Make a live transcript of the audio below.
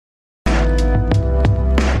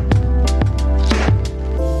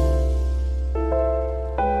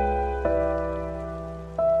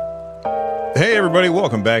Hey, everybody.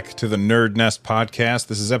 Welcome back to the Nerd Nest podcast.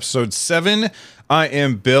 This is episode 7. I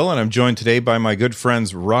am Bill, and I'm joined today by my good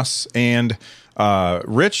friends Russ and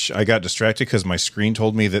Rich. I got distracted because my screen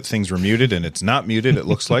told me that things were muted, and it's not muted, it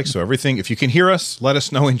looks like. So everything, if you can hear us, let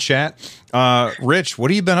us know in chat. Rich,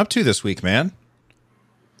 what have you been up to this week, man?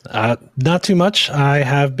 Not too much. I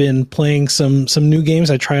have been playing some new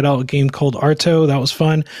games. I tried out a game called Arto. That was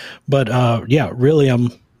fun. But yeah, really,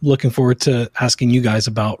 I'm looking forward to asking you guys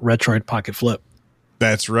about Retroid Pocket Flip.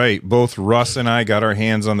 That's right. Both Russ and I got our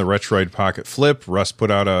hands on the Retroid Pocket Flip. Russ put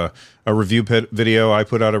out a review video. I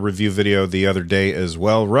put out a review video the other day as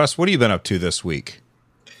well. Russ, what have you been up to this week?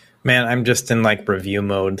 Man, I'm just in like review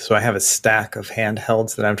mode. So I have a stack of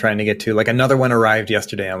handhelds that I'm trying to get to. Like another one arrived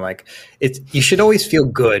yesterday. I'm like, you should always feel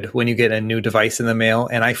good when you get a new device in the mail.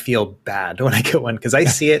 And I feel bad when I get one because I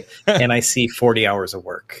see it and I see 40 hours of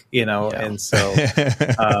work, you know? Yeah. And so,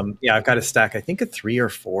 yeah, I've got a stack, I think 3 or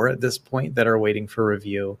 4 at this point that are waiting for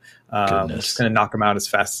review. I'm just going to knock them out as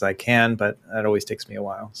fast as I can, but that always takes me a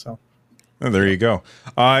while. So. Oh, there you go.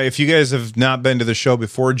 If you guys have not been to the show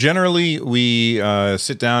before, generally we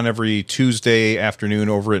sit down every Tuesday afternoon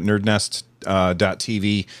over at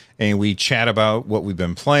nerdnest.tv and we chat about what we've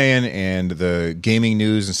been playing and the gaming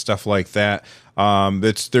news and stuff like that.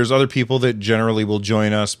 There's other people that generally will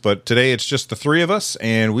join us, but today it's just the 3 of us,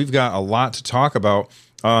 and we've got a lot to talk about.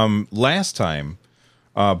 Last time,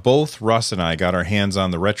 both Russ and I got our hands on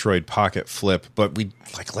the Retroid Pocket Flip, but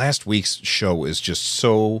last week's show is just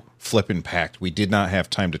so flippin' packed. We did not have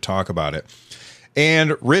time to talk about it.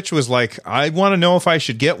 And Rich was like, I want to know if I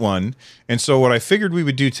should get one. And so what I figured we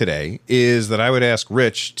would do today is that I would ask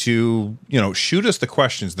Rich to, shoot us the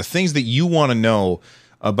questions, the things that you want to know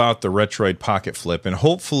about the Retroid Pocket Flip. And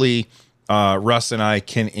hopefully Russ and I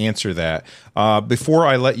can answer that. Before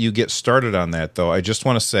I let you get started on that, though, I just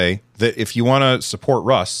want to say that if you want to support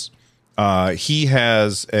Russ, he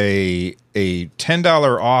has a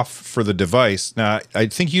 $10 off for the device. Now, I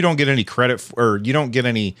think you don't get any credit or you don't get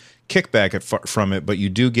any kickback from it, but you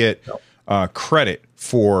do get credit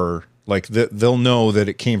for they'll know that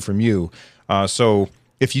it came from you. So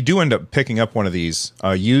if you do end up picking up one of these,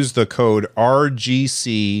 use the code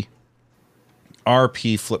RGCRP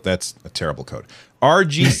Flip. That's a terrible code.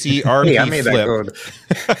 RGCRP hey, I made Flip. That code.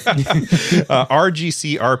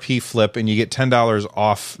 RGCRP Flip, and you get $10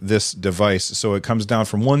 off this device. So it comes down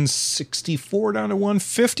from $164 down to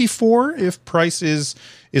 $154 if price is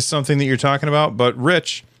something that you're talking about. But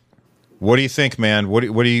Rich, what do you think, man? What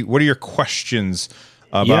are your questions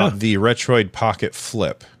about the Retroid Pocket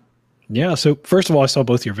Flip? Yeah. So first of all, I saw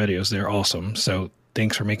both your videos. They're awesome. So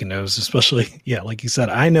thanks for making those, especially, like you said,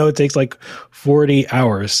 I know it takes like 40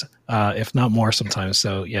 hours, if not more sometimes.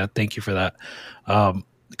 So yeah, thank you for that. A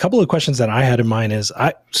couple of questions that I had in mind is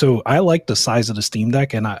I like the size of the Steam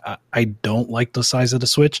Deck, and I don't like the size of the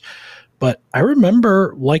Switch, but I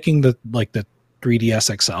remember liking the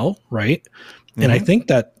 3DS XL, right? Mm-hmm. And I think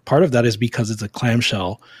that part of that is because it's a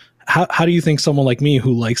clamshell. How do you think someone like me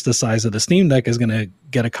who likes the size of the Steam Deck is going to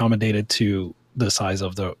get accommodated to the size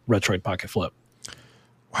of the Retroid Pocket Flip?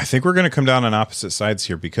 I think we're going to come down on opposite sides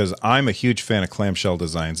here because I'm a huge fan of clamshell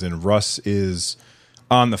designs, and Russ is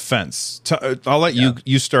on the fence. I'll let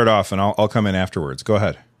you start off, and I'll come in afterwards. Go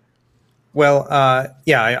ahead. Well,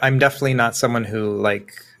 I'm definitely not someone who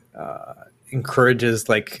encourages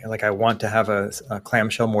I want to have a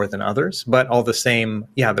clamshell more than others, but all the same,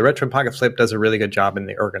 the Retroid Pocket Flip does a really good job in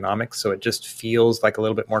the ergonomics, so it just feels like a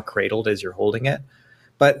little bit more cradled as you're holding it.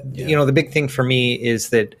 But the big thing for me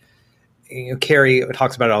is that Kerry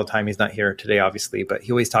talks about it all the time. He's not here today, obviously, but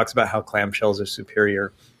he always talks about how clamshells are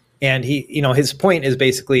superior. And he, his point is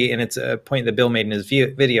basically, and it's a point that Bill made in his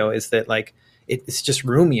video, is that it's just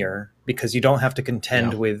roomier because you don't have to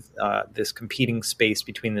contend with this competing space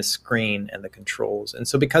between the screen and the controls. And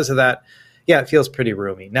so because of that, it feels pretty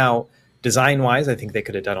roomy. Now, design-wise, I think they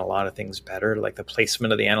could have done a lot of things better. Like the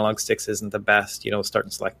placement of the analog sticks isn't the best, start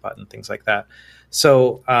and select button, things like that.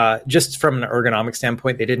 So just from an ergonomic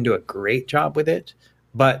standpoint, they didn't do a great job with it.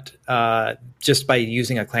 But just by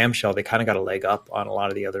using a clamshell, they kind of got a leg up on a lot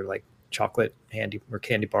of the other chocolate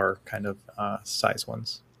candy bar kind of size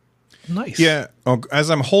ones. Nice. Yeah. As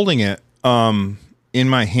I'm holding it in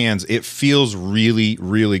my hands, it feels really,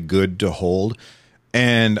 really good to hold.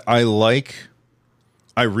 And I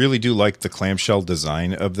really do like the clamshell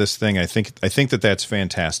design of this thing. I think that that's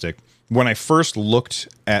fantastic. When I first looked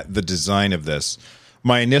at the design of this,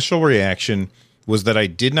 my initial reaction was that I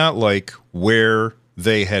did not like where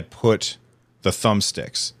they had put the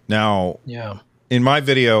thumbsticks. Now, in my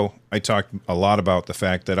video, I talked a lot about the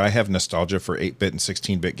fact that I have nostalgia for 8-bit and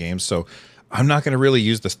 16-bit games, so I'm not going to really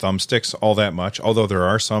use the thumbsticks all that much, although there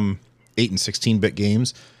are some 8 and 16-bit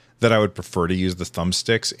games that I would prefer to use the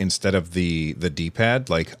thumbsticks instead of the D-pad,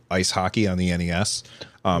 like Ice Hockey on the NES.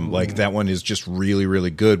 Like that one is just really,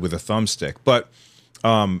 really good with a thumbstick. But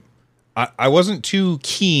I wasn't too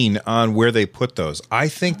keen on where they put those. I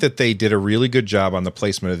think that they did a really good job on the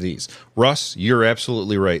placement of these. Russ, you're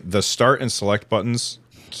absolutely right. The start and select buttons,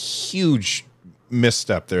 huge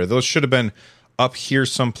misstep there. Those should have been up here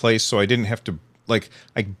someplace so I didn't have to, like,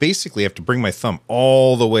 I basically have to bring my thumb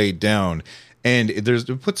all the way down. And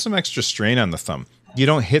it puts some extra strain on the thumb. You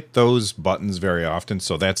don't hit those buttons very often,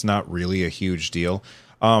 so that's not really a huge deal.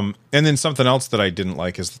 And then something else that I didn't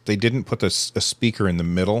like is that they didn't put a speaker in the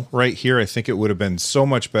middle right here. I think it would have been so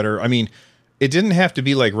much better. I mean, it didn't have to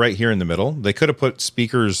be like right here in the middle. They could have put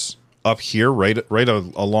speakers up here, right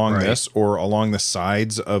along this, or along the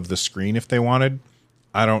sides of the screen if they wanted.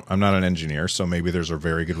 I'm not an engineer, so maybe there's a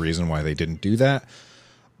very good reason why they didn't do that.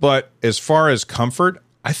 But as far as comfort,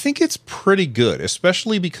 I think it's pretty good,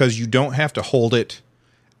 especially because you don't have to hold it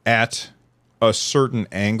at a certain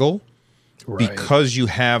angle. Right. Because you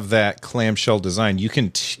have that clamshell design, you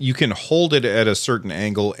can hold it at a certain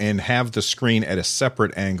angle and have the screen at a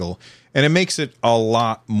separate angle, and it makes it a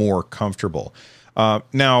lot more comfortable.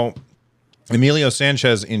 Now, Emilio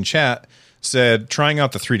Sanchez in chat said, trying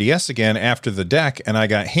out the 3DS again after the deck, and I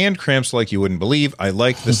got hand cramps like you wouldn't believe. I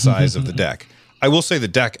like the size of the deck. I will say the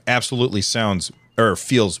deck absolutely sounds or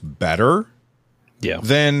feels better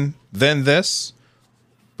than this.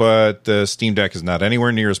 But the Steam Deck is not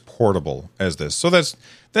anywhere near as portable as this. So that's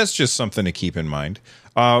just something to keep in mind.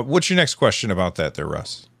 What's your next question about that there,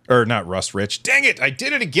 Russ? Or not Russ, Rich. Dang it, I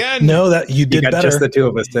did it again. No, that you did better. Just the two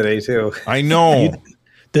of us today, too. I know.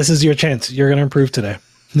 This is your chance. You're going to improve today.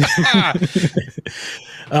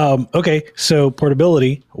 Okay, so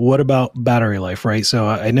portability. What about battery life, right? So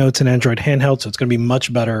I know it's an Android handheld, so it's going to be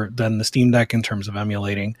much better than the Steam Deck in terms of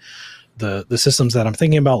emulating the systems that I'm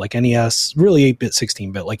thinking about, like NES, really 8-bit,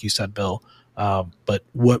 16-bit, like you said, Bill. But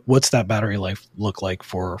what's that battery life look like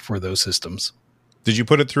for those systems? Did you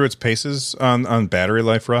put it through its paces on battery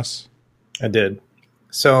life, Russ? I did.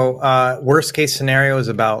 So worst case scenario is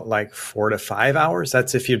about like 4 to 5 hours.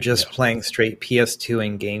 That's if you're just playing straight PS2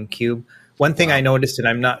 and GameCube. One thing I noticed, and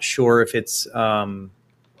I'm not sure if it's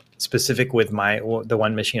specific with the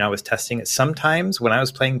one machine I was testing, is sometimes when I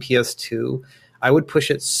was playing PS2, I would push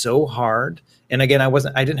it so hard. And again,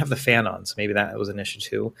 I didn't have the fan on, so maybe that was an issue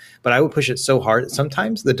too. But I would push it so hard,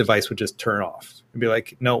 sometimes the device would just turn off and be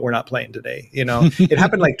like, no, we're not playing today. It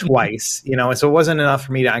happened like twice, and so it wasn't enough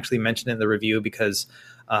for me to actually mention it in the review because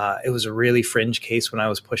it was a really fringe case when I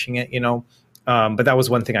was pushing it, but that was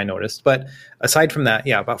one thing I noticed. But aside from that,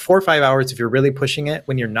 about 4 or 5 hours if you're really pushing it.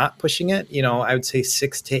 When you're not pushing it, I would say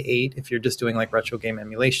 6 to 8 if you're just doing like retro game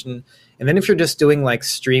emulation. And then if you're just doing like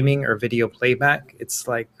streaming or video playback, it's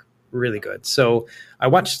like really good. So I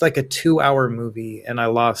watched like a 2-hour movie and I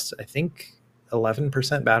lost, I think,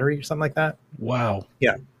 11% battery or something like that. Wow.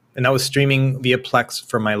 Yeah. And that was streaming via Plex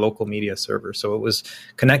from my local media server. So it was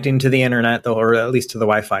connecting to the internet, though, or at least to the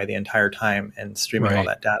Wi-Fi the entire time and streaming all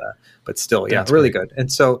that data. But still, that's really good.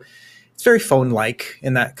 And so it's very phone-like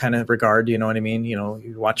in that kind of regard. You know what I mean?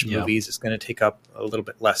 You watch movies, it's going to take up a little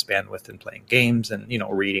bit less bandwidth than playing games, and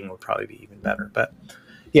reading will probably be even better. But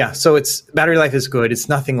yeah, so its battery life is good. It's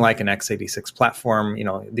nothing like an x86 platform.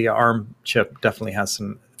 The ARM chip definitely has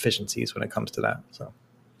some efficiencies when it comes to that. So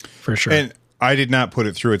for sure. And I did not put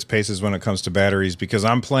it through its paces when it comes to batteries because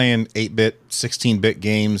I'm playing 8-bit, 16-bit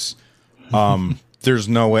games. There's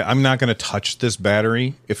no way I'm not going to touch this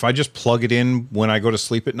battery. If I just plug it in when I go to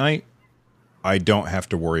sleep at night, I don't have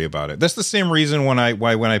to worry about it. That's the same reason when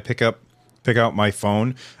I pick out my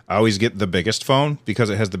phone, I always get the biggest phone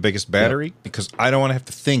because it has the biggest battery because I don't want to have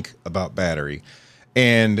to think about battery.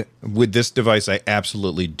 And with this device, I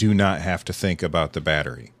absolutely do not have to think about the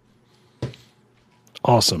battery.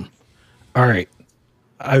 Awesome. All right.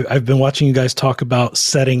 I've been watching you guys talk about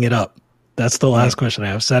setting it up. That's the last question I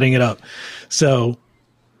have, setting it up. So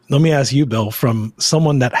let me ask you, Bill, from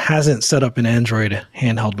someone that hasn't set up an Android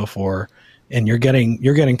handheld before, and you're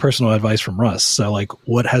getting personal advice from Russ. So like,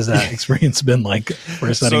 what has that experience been like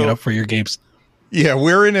for setting it up for your games? Yeah,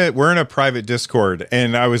 we're in a private Discord,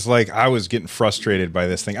 and I was getting frustrated by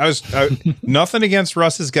this thing. Nothing against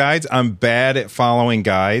Russ's guides. I'm bad at following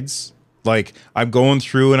guides. Like I'm going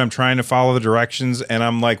through and I'm trying to follow the directions, and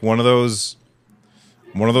I'm like one of those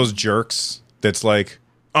jerks that's like,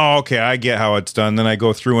 oh, okay, I get how it's done. Then I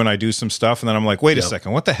go through and I do some stuff, and then I'm like, wait a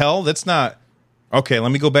second, what the hell? That's not okay.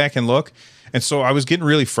 Let me go back and look. And so I was getting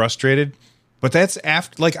really frustrated. But that's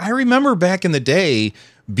after, like, I remember back in the day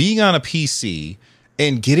being on a PC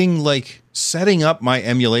and getting like setting up my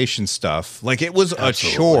emulation stuff, like it was a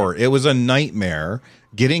chore. It was a nightmare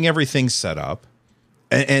getting everything set up.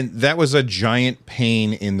 And that was a giant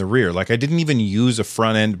pain in the rear. Like I didn't even use a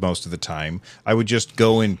front end most of the time. I would just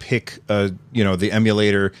go and pick, the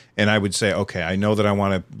emulator, and I would say, okay, I know that I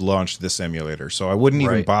want to launch this emulator. So I wouldn't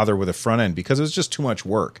even bother with a front end because it was just too much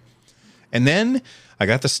work. And then I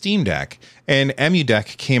got the Steam Deck, and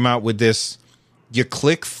EmuDeck came out with this. You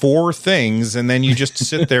click 4 things, and then you just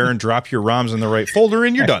sit there and drop your ROMs in the right folder,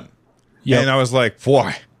 and you're done. Yep. And I was like,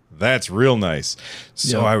 boy, that's real nice.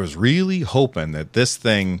 So I was really hoping that this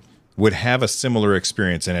thing would have a similar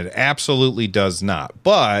experience, and it absolutely does not.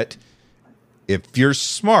 But if you're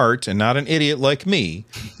smart and not an idiot like me,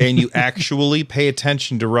 and you actually pay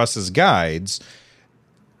attention to Russ's guides,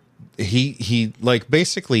 he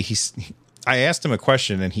I asked him a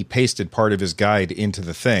question, and he pasted part of his guide into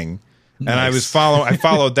the thing. And I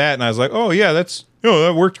followed that, and I was like, oh yeah,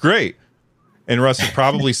 that worked great. And Russ is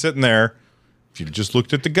probably sitting there. If you just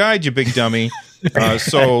looked at the guide, you big dummy.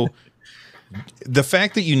 So the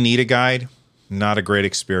fact that you need a guide, not a great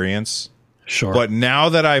experience. Sure. But now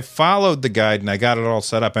that I've followed the guide and I got it all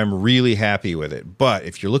set up, I'm really happy with it. But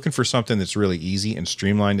if you're looking for something that's really easy and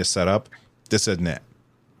streamlined to set up, this isn't it.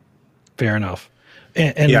 Fair enough.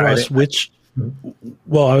 And Russ,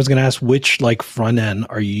 I was going to ask, which like front end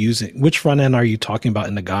are you using? Which front end are you talking about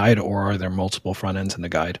in the guide, or are there multiple front ends in the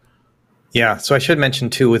guide? Yeah, so I should mention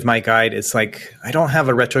too with my guide, it's like I don't have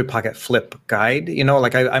a Retroid Pocket Flip guide.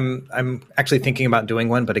 Like I'm actually thinking about doing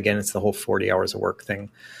one, but again, it's the whole 40 hours of work thing.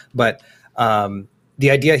 But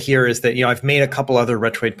the idea here is that I've made a couple other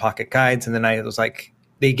Retroid Pocket guides, and then I was like,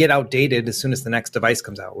 they get outdated as soon as the next device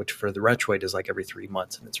comes out, which for the Retroid is like every 3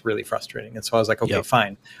 months, and it's really frustrating. And so I was like, okay,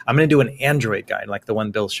 fine, I'm going to do an Android guide like the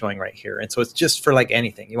one Bill's showing right here. And so it's just for like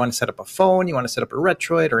anything. You want to set up a phone, you want to set up a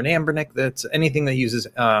Retroid or an Ambernic, that's anything that uses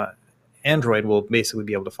Android will basically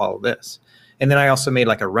be able to follow this. And then I also made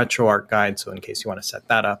like a RetroArch guide, so in case you want to set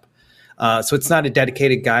that up. So it's not a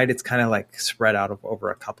dedicated guide. It's kind of like spread out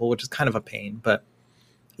over a couple, which is kind of a pain. But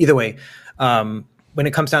either way, when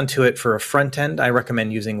it comes down to it, for a front end, I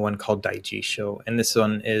recommend using one called Daigisho. And this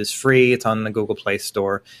one is free. It's on the Google Play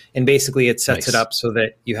Store. And basically it sets it up so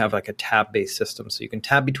that you have like a tab-based system. So you can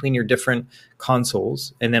tab between your different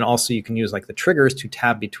consoles. And then also you can use like the triggers to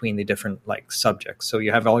tab between the different like subjects. So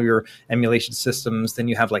you have all your emulation systems. Then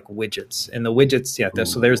you have like widgets. And the widgets,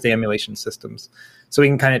 so there's the emulation systems. So we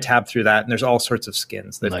can kind of tab through that. And there's all sorts of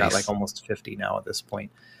skins. They've got like almost 50 now at this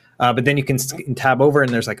point. But then you can tab over,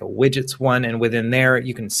 and there's like a widgets one, and within there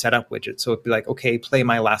you can set up widgets. So it'd be like, okay, play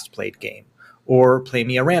my last played game, or play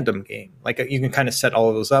me a random game. Like you can kind of set all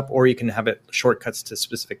of those up, or you can have it shortcuts to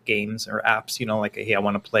specific games or apps. Like, hey, I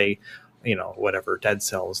want to play, whatever, Dead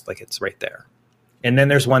Cells. Like it's right there. And then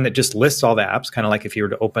there's one that just lists all the apps, kind of like if you were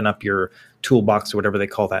to open up your toolbox or whatever they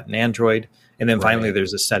call that in Android. And then finally,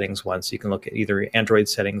 there's a settings one, so you can look at either Android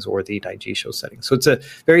settings or the Daigisho settings. So it's a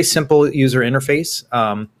very simple user interface.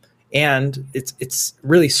 And it's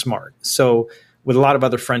really smart. So with a lot of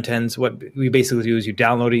other front ends, what we basically do is you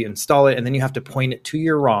download it, install it, and then you have to point it to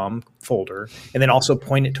your ROM folder, and then also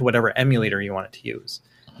point it to whatever emulator you want it to use.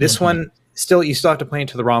 This one, you still have to point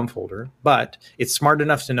it to the ROM folder, but it's smart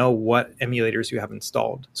enough to know what emulators you have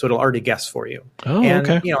installed. So it'll already guess for you. Oh, and,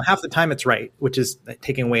 okay. Half the time it's right, which is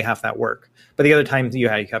taking away half that work. But the other times you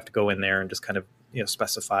have to go in there and just kind of,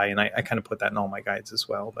 specify. And I kind of put that in all my guides as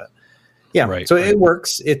well. But it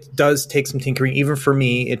works. It does take some tinkering. Even for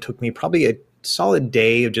me, it took me probably a solid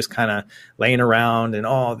day of just kind of laying around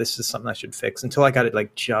and, this is something I should fix, until I got it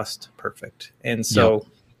like just perfect. And so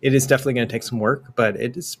it is definitely going to take some work, but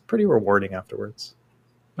it is pretty rewarding afterwards.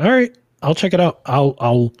 All right. I'll check it out.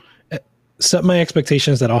 I'll set my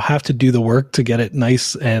expectations that I'll have to do the work to get it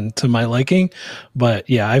nice and to my liking. But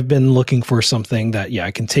yeah, I've been looking for something that,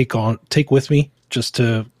 I can take with me just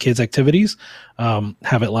to kids' activities,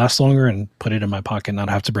 have it last longer, and put it in my pocket, not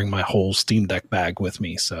have to bring my whole Steam Deck bag with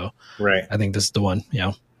me. So I think this is the one.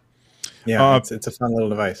 Yeah. Yeah. It's a fun little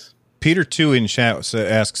device. Peter 2 in chat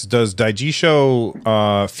asks, does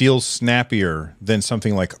Daigisho feel snappier than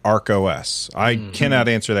something like Arc OS? I cannot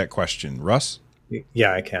answer that question. Russ?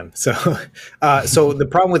 Yeah, I can. So the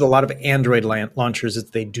problem with a lot of Android launchers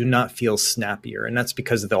is they do not feel snappier. And that's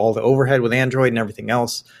because of all the overhead with Android and everything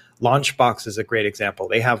else. Launchbox is a great example.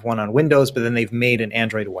 They have one on Windows, but then they've made an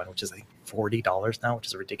Android one, which is like $40 now, which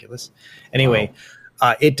is ridiculous. Anyway,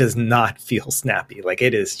 it does not feel snappy. Like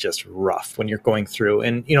it is just rough when you're going through.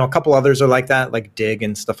 And, a couple others are like that, like Dig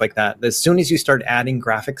and stuff like that. As soon as you start adding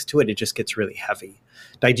graphics to it, it just gets really heavy.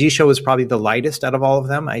 Daigisho is probably the lightest out of all of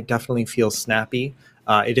them. I definitely feel snappy.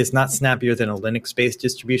 It is not snappier than a Linux-based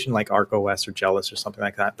distribution like Arc OS or Jealous or something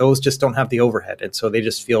like that. Those just don't have the overhead, and so they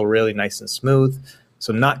just feel really nice and smooth.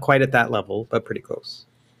 So not quite at that level, but pretty close.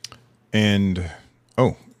 And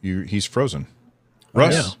he's frozen.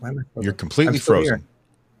 Russ, you're completely frozen.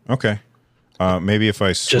 Okay. Maybe if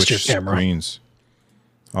I switch screens,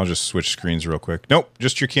 I'll just switch screens real quick. Nope,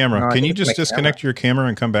 just your camera. No, Can you just disconnect your camera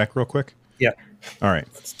and come back real quick? Yeah. All right.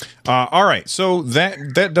 All right. So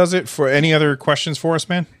that does it. For any other questions for us,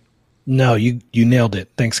 man? No, you nailed it.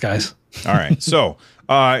 Thanks, guys. All right. So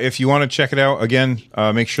if you want to check it out again,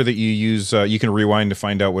 make sure that you use. You can rewind to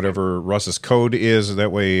find out whatever Russ's code is.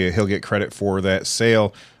 That way, he'll get credit for that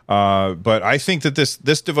sale. But I think that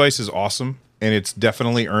this device is awesome, and it's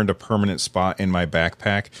definitely earned a permanent spot in my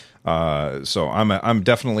backpack. So I'm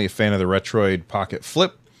definitely a fan of the Retroid Pocket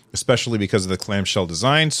Flip, especially because of the clamshell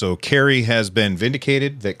design. So Carrie has been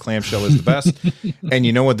vindicated that clamshell is the best. And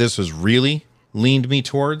you know what this was really leaned me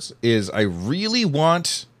towards is I really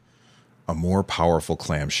want a more powerful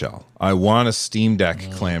clamshell. I want a Steam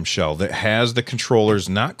Deck clamshell that has the controllers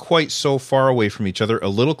not quite so far away from each other, a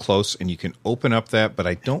little close, and you can open up that, but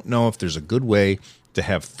I don't know if there's a good way to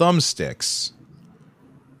have thumbsticks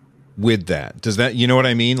with that. Does that, you know what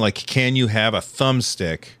I mean? Like, can you have a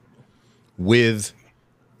thumbstick with,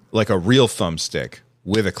 like, a real thumbstick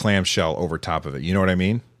with a clamshell over top of it? You know what I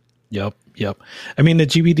mean? Yep. I mean, the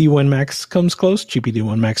GBD1 Max comes close,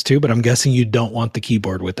 GBD1 Max 2, but I'm guessing you don't want the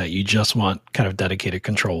keyboard with that. You just want kind of dedicated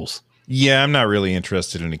controls. Yeah, I'm not really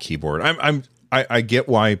interested in a keyboard. I get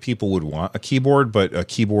why people would want a keyboard, but a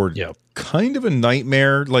keyboard kind of a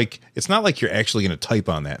nightmare. Like, it's not like you're actually going to type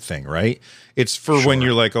on that thing, right? It's for when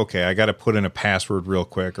you're like, okay, I got to put in a password real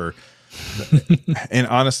quick, or and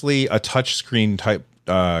honestly, a touch screen type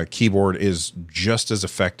keyboard is just as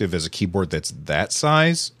effective as a keyboard that's that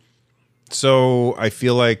size. So I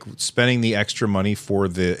feel like spending the extra money for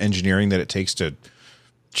the engineering that it takes to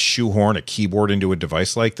shoehorn a keyboard into a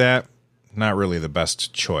device like that, not really the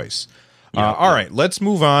best choice. All right, let's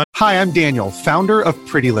move on. Hi, I'm Daniel, founder of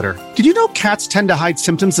Pretty Litter. Did you know cats tend to hide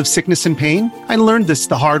symptoms of sickness and pain? I learned this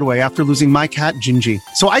the hard way after losing my cat, Gingy.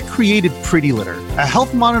 So I created Pretty Litter, a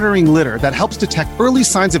health monitoring litter that helps detect early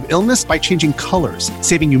signs of illness by changing colors,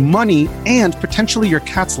 saving you money and potentially your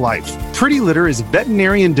cat's life. Pretty Litter is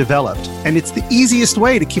veterinarian developed, and it's the easiest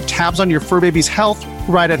way to keep tabs on your fur baby's health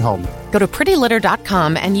right at home. Go to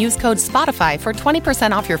prettylitter.com and use code SPOTIFY for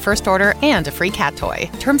 20% off your first order and a free cat toy.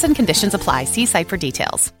 Terms and conditions apply. See site for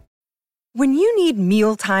details. When you need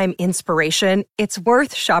mealtime inspiration, it's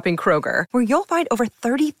worth shopping Kroger, where you'll find over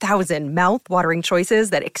 30,000 mouth-watering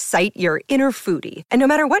choices that excite your inner foodie. And no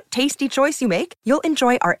matter what tasty choice you make, you'll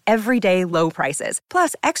enjoy our everyday low prices,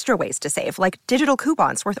 plus extra ways to save, like digital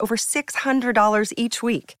coupons worth over $600 each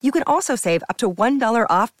week. You can also save up to $1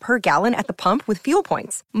 off per gallon at the pump with fuel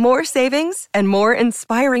points. More savings and more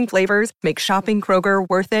inspiring flavors make shopping Kroger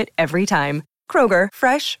worth it every time. Kroger,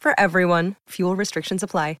 fresh for everyone. Fuel restrictions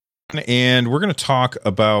apply. And we're going to talk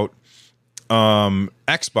about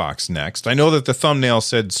Xbox next. I know that the thumbnail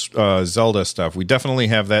said Zelda stuff. We definitely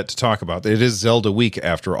have that to talk about. It is Zelda week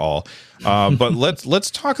after all. But let's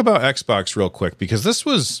talk about Xbox real quick, because this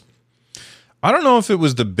was, I don't know if it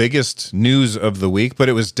was the biggest news of the week, but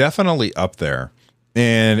it was definitely up there.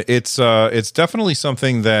 And it's definitely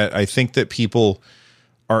something that I think that people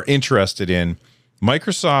are interested in.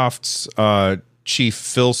 Microsoft's chief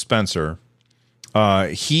Phil Spencer,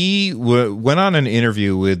 he went on an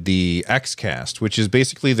interview with the XCast, which is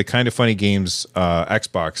basically the Kind of Funny Games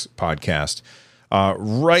Xbox podcast,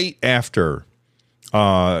 right after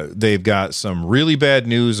they've got some really bad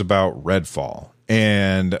news about Redfall.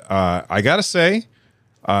 And I gotta say,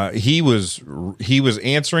 he was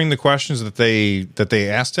answering the questions that they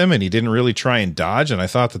asked him, and he didn't really try and dodge. And I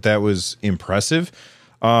thought that was impressive.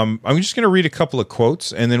 I'm just going to read a couple of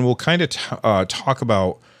quotes, and then we'll kind of talk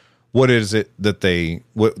about what is it that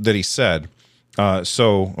he said.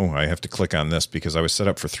 I have to click on this because I was set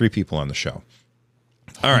up for 3 people on the show.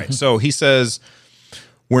 All right. So he says,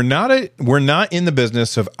 we're not in the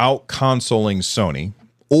business of out-consoling Sony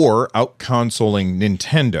or out-consoling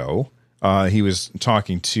Nintendo. He was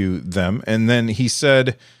talking to them. And then he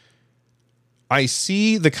said, I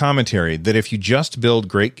see the commentary that if you just build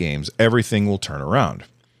great games, everything will turn around.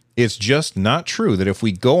 It's just not true that if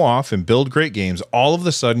we go off and build great games, all of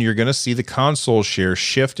a sudden you're going to see the console share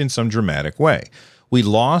shift in some dramatic way. We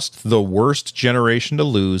lost the worst generation to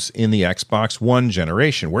lose in the Xbox One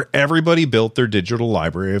generation, where everybody built their digital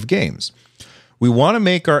library of games. We want to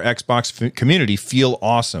make our Xbox community feel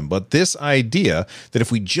awesome, but this idea that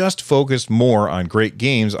if we just focus more on great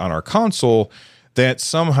games on our console, that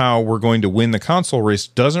somehow we're going to win the console race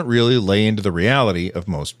doesn't really lay into the reality of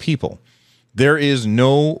most people. There is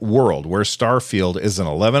no world where Starfield is an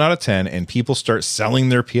 11 out of 10 and people start selling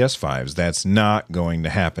their PS5s. That's not going to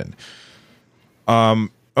happen.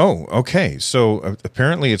 Okay. So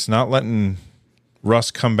apparently it's not letting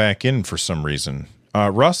Russ come back in for some reason.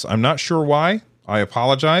 Russ, I'm not sure why. I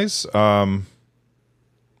apologize. I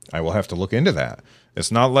will have to look into that.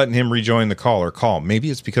 It's not letting him rejoin the call or call. Maybe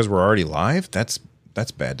it's because we're already live. That's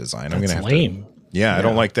bad design. I'm going to have lame. Yeah, I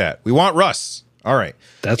don't like that. We want Russ. All right.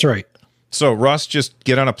 That's right. So, Russ, just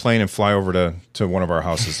get on a plane and fly over to one of our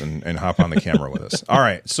houses and hop on the camera with us. All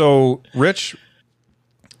right. So, Rich,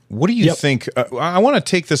 what do you think? I want to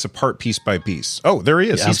take this apart piece by piece. Oh, there he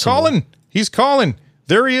is. Yeah, He's calling. He's calling.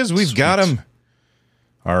 There he is. We've got him.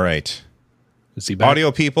 All right. Is he back?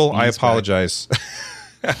 Audio people, I apologize.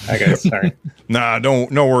 Okay, sorry. Nah, no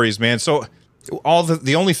worries, man. So,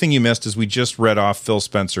 the only thing you missed is we just read off Phil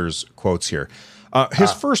Spencer's quotes here.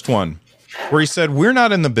 His first one, where he said, "We're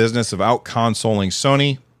not in the business of out-consoling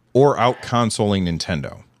Sony or out-consoling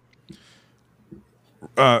Nintendo."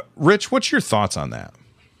 Rich, what's your thoughts on that?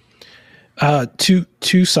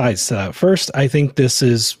 Two sides to that. First, I think this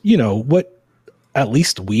is, what at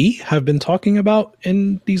least we have been talking about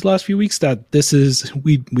in these last few weeks, that this is,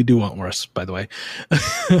 we do want worse, by the way.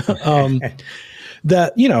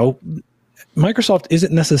 That, Microsoft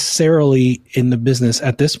isn't necessarily in the business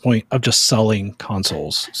at this point of just selling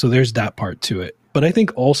consoles. So there's that part to it. But I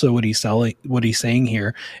think also what he's saying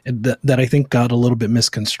here that I think got a little bit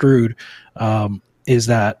misconstrued is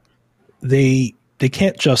that they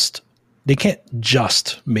can't just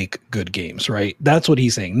make good games, right? That's what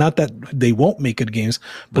he's saying. Not that they won't make good games,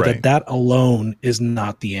 but right. that alone is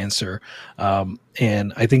not the answer.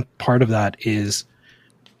 And I think part of that is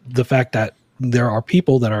the fact that there are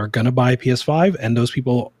people that are going to buy a PS5, and those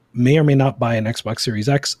people may or may not buy an Xbox Series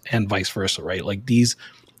X, and vice versa, right? Like, these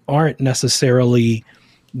aren't necessarily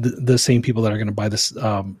the same people that are going to buy this,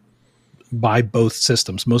 buy both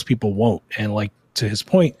systems. Most people won't. And like, to his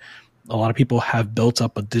point, a lot of people have built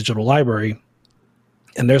up a digital library,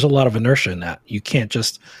 and there's a lot of inertia in that. You can't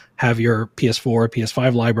just have your PS4,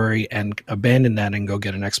 PS5 library and abandon that and go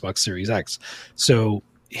get an Xbox Series X. So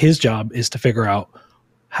his job is to figure out,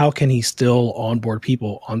 how can he still onboard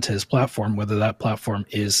people onto his platform, whether that platform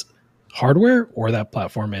is hardware or that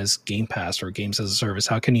platform is Game Pass or Games as a Service?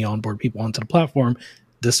 How can he onboard people onto the platform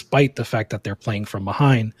despite the fact that they're playing from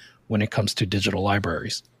behind when it comes to digital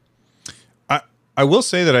libraries? I will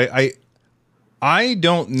say that I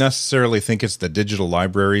don't necessarily think it's the digital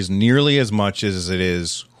libraries nearly as much as it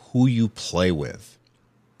is who you play with.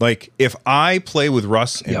 Like, if I play with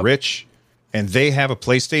Russ and Rich and they have a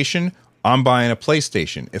PlayStation, I'm buying a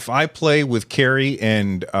PlayStation. If I play with Carrie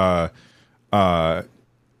and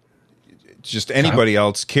just anybody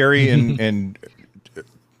else, Carrie and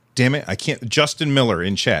damn it, I can't, Justin Miller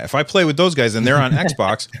in chat. If I play with those guys and they're on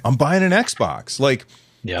Xbox, I'm buying an Xbox. Like,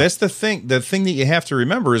 that's the thing. The thing that you have to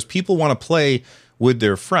remember is people want to play with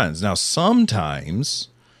their friends. Now, sometimes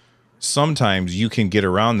you can get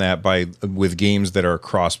around that with games that are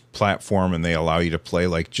cross-platform and they allow you to play.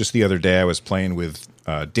 Like, just the other day, I was playing with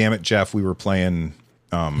Damn It Jeff. We were playing.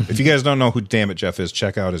 If you guys don't know who Damn It Jeff is,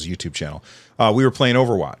 check out his YouTube channel. We were playing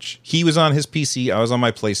Overwatch. He was on his PC. I was on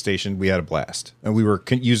my PlayStation. We had a blast, and we were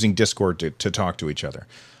using Discord to talk to each other.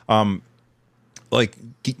 Like,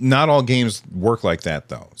 not all games work like that,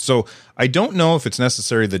 though. So I don't know if it's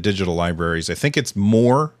necessarily the digital libraries. I think it's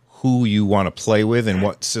more who you want to play with and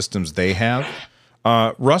what systems they have.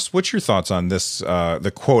 Russ, what's your thoughts on this?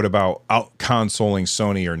 The quote about out-consoling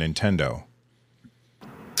Sony or Nintendo?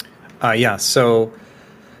 So,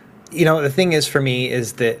 the thing is for me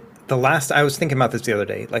is that I was thinking about this the other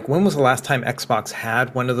day. Like, when was the last time Xbox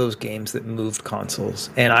had one of those games that moved consoles?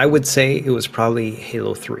 And I would say it was probably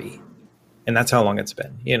Halo 3. And that's how long it's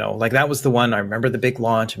been. Like, that was the one. I remember the big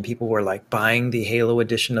launch and people were like buying the Halo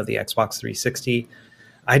edition of the Xbox 360.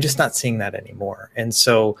 I'm just not seeing that anymore. And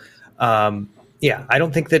so, I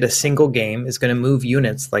don't think that a single game is going to move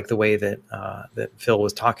units like the way that Phil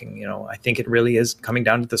was talking. I think it really is coming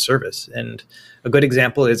down to the service. And a good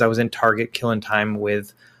example is I was in Target killing time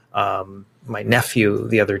with my nephew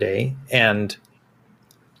the other day, and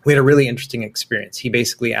we had a really interesting experience. He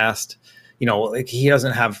basically asked, like, he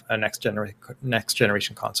doesn't have a next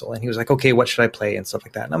generation console, and he was like, okay, what should I play and stuff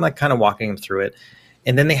like that. And I'm like kind of walking him through it.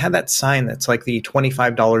 And then they had that sign that's like the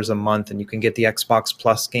 $25 a month, and you can get the Xbox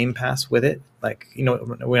Plus Game Pass with it. Like,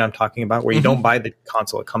 what I'm talking about, where you don't buy the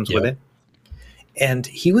console, it comes with it. And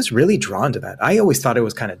he was really drawn to that. I always thought it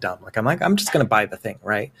was kind of dumb. I'm just going to buy the thing,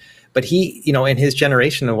 right? But he, in his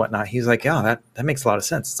generation and whatnot, he's like, yeah, that makes a lot of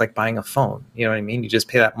sense. It's like buying a phone. You know what I mean? You just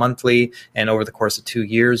pay that monthly, and over the course of 2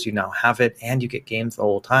 years, you now have it, and you get games the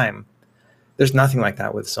whole time. There's nothing like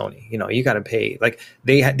that with Sony. You got to pay. Like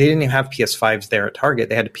they didn't even have PS5s there at Target.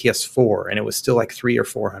 They had a PS4, and it was still like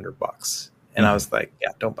 $300 or $400. And I was like, yeah,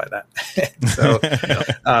 don't buy that.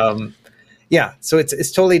 So, yeah, so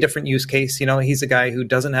it's totally different use case. He's a guy who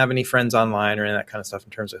doesn't have any friends online or any of that kind of stuff in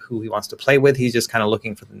terms of who he wants to play with. He's just kind of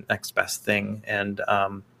looking for the next best thing. And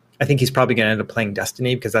I think he's probably going to end up playing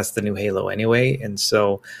Destiny because that's the new Halo anyway. And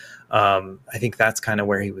so I think that's kind of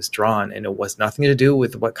where he was drawn. And it was nothing to do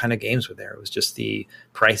with what kind of games were there. It was just the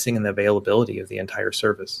pricing and the availability of the entire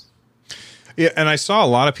service. Yeah, and I saw a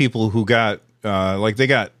lot of people who got they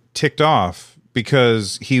got ticked off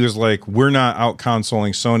because he was like, we're not out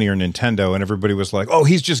consoling Sony or Nintendo. And everybody was like, oh,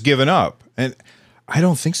 he's just given up. And I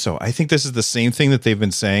don't think so. I think this is the same thing that they've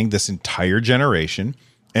been saying this entire generation.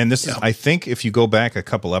 And this is, I think if you go back a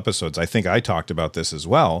couple episodes, I think I talked about this as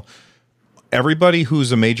well. Everybody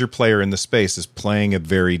who's a major player in the space is playing a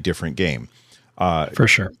very different game. For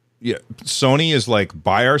sure. Yeah, Sony is like,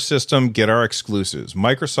 buy our system, get our exclusives.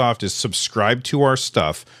 Microsoft is subscribe to our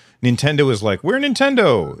stuff. Nintendo is like, we're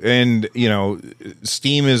Nintendo. And,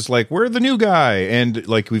 Steam is like, we're the new guy. And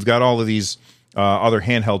like, we've got all of these other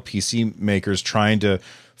handheld PC makers trying to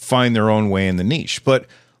find their own way in the niche. But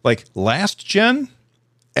like last gen,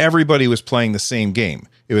 everybody was playing the same game.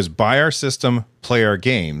 It was buy our system, play our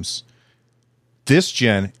games. This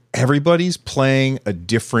gen, everybody's playing a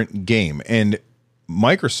different game. And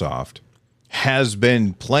Microsoft has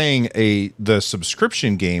been playing the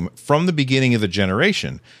subscription game from the beginning of the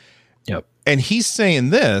generation. Yep. And he's saying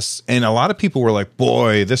this, and a lot of people were like,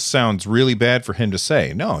 boy, this sounds really bad for him to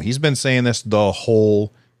say. No, he's been saying this the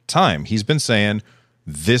whole time. He's been saying,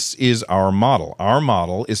 this is our model. Our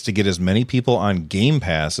model is to get as many people on Game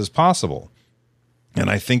Pass as possible. And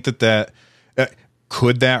I think that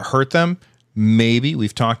could that hurt them? Maybe.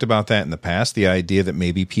 We've talked about that in the past, the idea that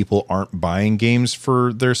maybe people aren't buying games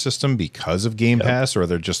for their system because of Game Pass, or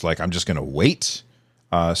they're just like, I'm just going to wait.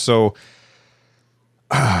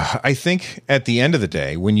 I think at the end of the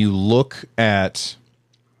day, when you look at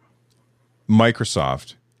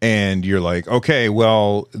Microsoft and you're like, okay,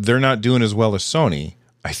 well, they're not doing as well as Sony.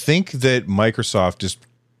 I think that Microsoft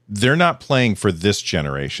they're not playing for this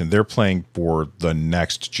generation. They're playing for the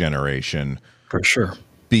next generation. For sure.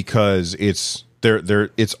 Because it's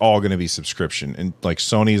all going to be subscription. And like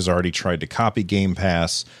Sony's already tried to copy Game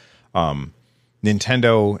Pass.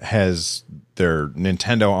 Nintendo has their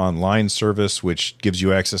Nintendo Online service, which gives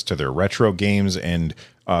you access to their retro games and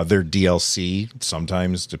their DLC.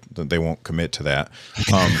 Sometimes they won't commit to that.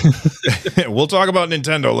 We'll talk about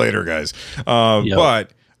Nintendo later, guys.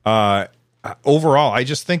 But overall, I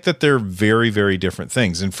just think that they're very, very different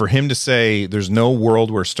things. And for him to say there's no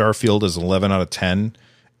world where Starfield is 11 out of 10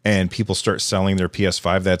 and people start selling their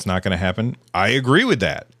PS5, that's not going to happen. I agree with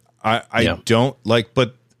that. I don't like,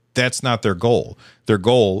 but that's not their goal. Their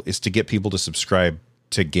goal is to get people to subscribe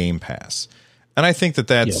to Game Pass. And I think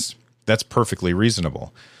that's perfectly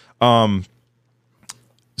reasonable.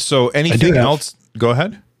 So anything else? Go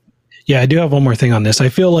ahead. Yeah, I do have one more thing on this. I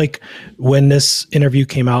feel like when this interview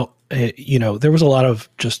came out, there was a lot of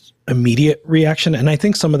just immediate reaction. And I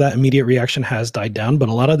think some of that immediate reaction has died down, but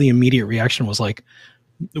a lot of the immediate reaction was like,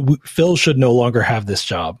 Phil should no longer have this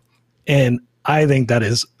job. And I think that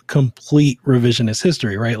is complete revisionist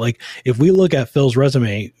history, right? Like if we look at Phil's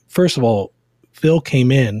resume, first of all, Phil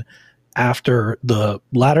came in after the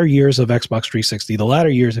latter years of Xbox 360. The latter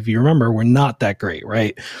years, if you remember, were not that great,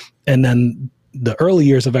 right? And then the early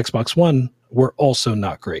years of Xbox One were also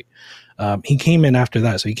not great. He came in after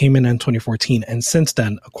that. So he came in 2014. And since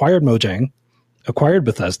then, acquired Mojang, acquired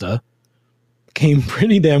Bethesda, came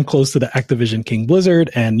pretty damn close to the Activision King Blizzard.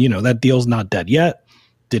 And, that deal's not dead yet.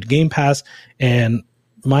 Did Game Pass. And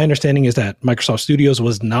my understanding is that Microsoft Studios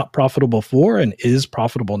was not profitable before and is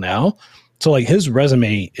profitable now. So like his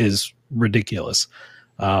resume is ridiculous.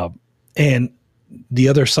 And the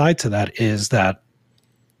other side to that is that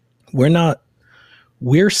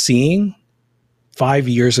we're seeing 5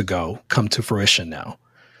 years ago come to fruition now.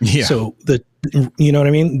 Yeah. So you know what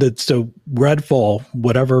I mean? So Redfall,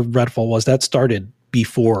 whatever Redfall was, that started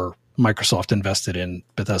before Microsoft invested in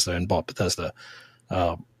Bethesda and bought Bethesda.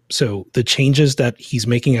 So the changes that he's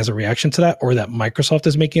making as a reaction to that, or that Microsoft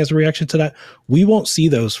is making as a reaction to that, we won't see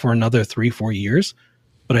those for another 3-4 years.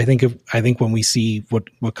 But I think when we see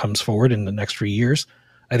what comes forward in the next 3 years,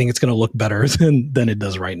 I think it's going to look better than it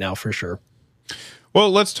does right now for sure.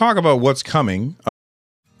 Well, let's talk about what's coming.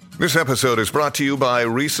 This episode is brought to you by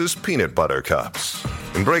Reese's Peanut Butter Cups.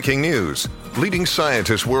 In breaking news, leading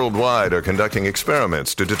scientists worldwide are conducting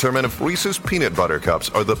experiments to determine if Reese's Peanut Butter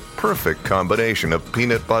Cups are the perfect combination of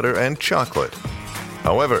peanut butter and chocolate.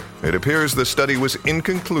 However, it appears the study was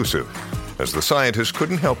inconclusive, as the scientists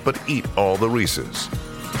couldn't help but eat all the Reese's.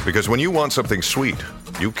 Because when you want something sweet,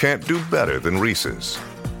 you can't do better than Reese's.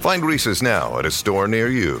 Find Reese's now at a store near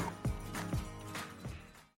you.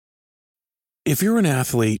 If you're an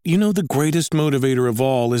athlete, you know the greatest motivator of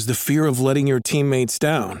all is the fear of letting your teammates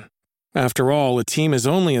down. After all, a team is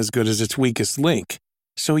only as good as its weakest link.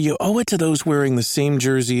 So you owe it to those wearing the same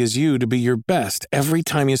jersey as you to be your best every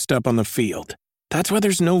time you step on the field. That's why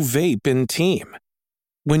there's no vape in team.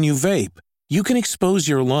 When you vape, you can expose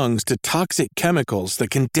your lungs to toxic chemicals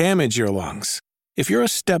that can damage your lungs. If you're a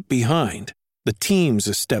step behind, the team's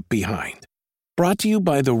a step behind. Brought to you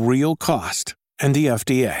by The Real Cost and the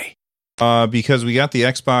FDA. Because we got the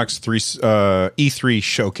Xbox E3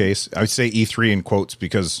 showcase. I would say E3 in quotes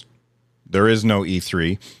because there is no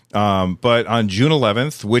E3. But on June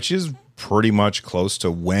 11th, which is pretty much close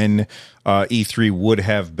to when E3 would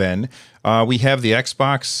have been, we have the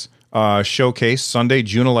Xbox showcase Sunday,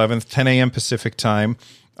 June 11th, 10 a.m. Pacific time.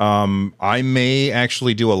 I may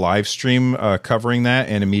actually do a live stream covering that,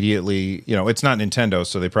 and immediately, it's not Nintendo,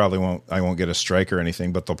 so I won't get a strike or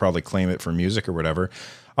anything, but they'll probably claim it for music or whatever.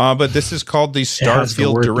 But this is called the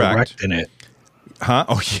Starfield Direct in it. Huh?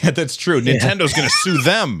 Oh, yeah, that's true. Nintendo's going to sue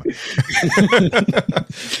them. It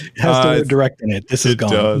has the word direct in it. This is gone.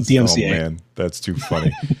 Does. DMCA. Oh, man, that's too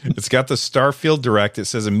funny. It's got the Starfield Direct. It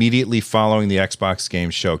says immediately following the Xbox game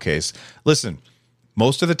showcase. Listen,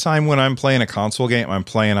 most of the time when I'm playing a console game, I'm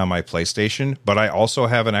playing on my PlayStation, but I also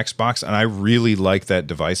have an Xbox, and I really like that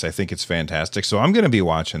device. I think it's fantastic. So I'm going to be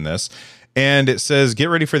watching this. And it says, get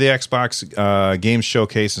ready for the Xbox Games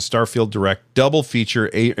Showcase and Starfield Direct double feature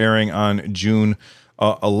airing on June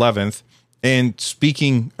 11th. And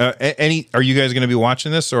speaking, are you guys going to be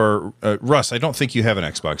watching this? Or Russ, I don't think you have an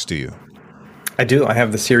Xbox, do you? I do. I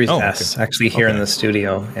have the Series S actually here in the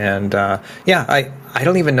studio. And I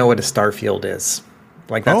don't even know what a Starfield is.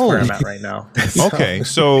 Like, that's where I'm at right now. Okay.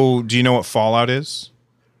 So do you know what Fallout is?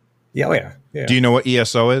 Yeah. Do you know what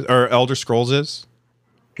ESO is or Elder Scrolls is?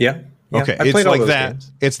 Yeah. Okay, it's like that.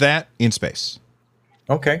 Games. It's that in space.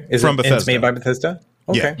 Okay, from Bethesda. It's made by Bethesda.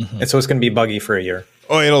 Okay, yeah. And so it's going to be buggy for a year.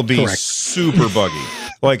 Oh, it'll be super buggy.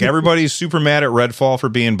 Like everybody's super mad at Redfall for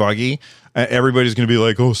being buggy. Everybody's going to be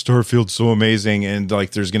like, "Oh, Starfield's so amazing," and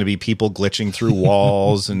like there's going to be people glitching through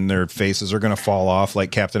walls, and their faces are going to fall off,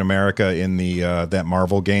 like Captain America in the that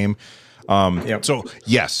Marvel game. So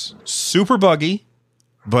yes, super buggy,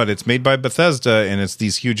 but it's made by Bethesda, and it's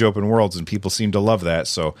these huge open worlds, and people seem to love that.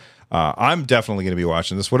 So. I'm definitely going to be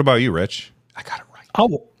watching this. What about you, Rich? I got it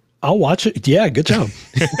right. I'll watch it. Yeah, good job.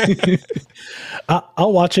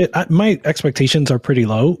 I'll watch it. My expectations are pretty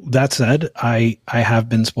low. That said, I have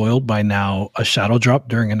been spoiled by now a shadow drop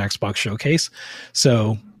during an Xbox showcase.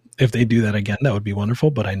 So if they do that again, that would be wonderful.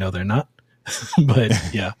 But I know they're not. But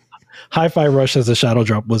yeah, Hi-Fi Rush as a shadow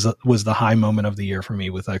drop was the high moment of the year for me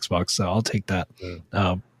with Xbox. So I'll take that.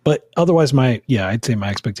 But otherwise, I'd say my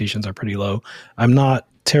expectations are pretty low. I'm not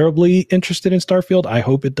terribly interested in Starfield. I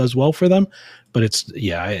hope it does well for them, but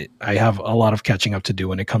I have a lot of catching up to do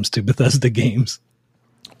when it comes to Bethesda games.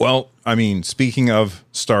 Well, I mean, speaking of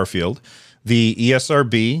Starfield, the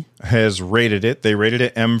ESRB has rated it. They rated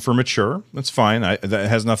it M for mature. That's fine. That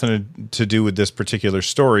has nothing to do with this particular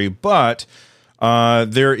story, but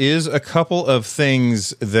there is a couple of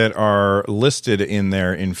things that are listed in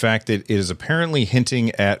there. In fact, it is apparently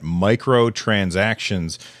hinting at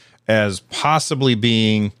microtransactions as possibly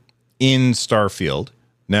being in Starfield.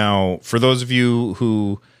 Now, for those of you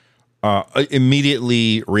who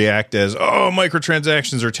immediately react as, oh,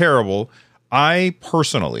 microtransactions are terrible, I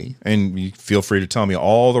personally, and you feel free to tell me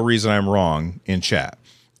all the reason I'm wrong in chat,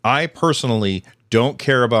 I personally don't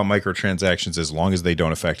care about microtransactions as long as they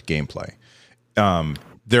don't affect gameplay.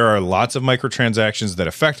 There are lots of microtransactions that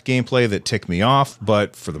affect gameplay that tick me off,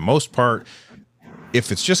 but for the most part, if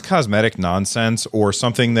it's just cosmetic nonsense or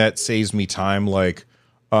something that saves me time, like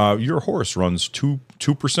your horse runs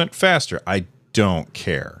 2% faster, I don't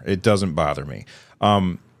care. It doesn't bother me.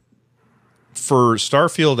 For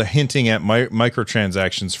Starfield hinting at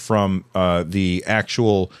microtransactions from the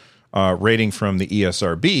actual rating from the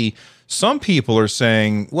ESRB, some people are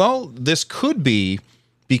saying, well, this could be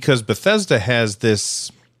because Bethesda has this,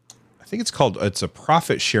 I think it's a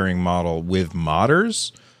profit sharing model with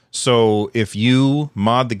modders. So if you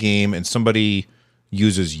mod the game and somebody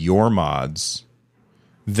uses your mods,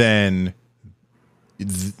 then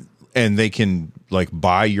and they can like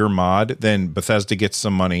buy your mod, then Bethesda gets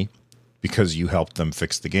some money because you helped them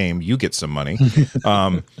fix the game. You get some money.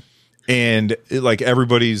 And like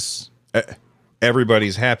everybody's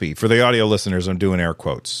happy. For the audio listeners, I'm doing air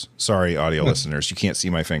quotes. Sorry, audio listeners, you can't see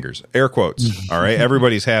my fingers. Air quotes. All right,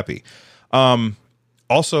 everybody's happy.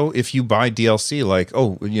 Also, if you buy DLC, like,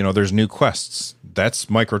 oh, you know, there's new quests, that's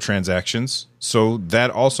microtransactions, so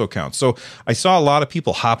that also counts. So I saw a lot of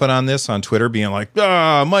people hopping on this on Twitter, being like,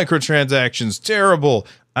 microtransactions, terrible.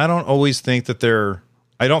 I don't think that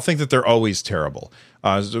they're always terrible.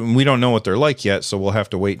 We don't know what they're like yet, so we'll have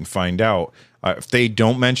to wait and find out. If they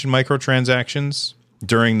don't mention microtransactions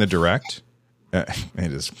during the Direct,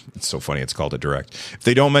 it's so funny it's called a Direct. If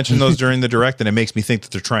they don't mention those during the Direct, then it makes me think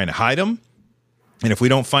that they're trying to hide them. And if we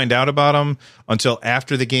don't find out about them until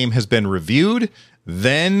after the game has been reviewed,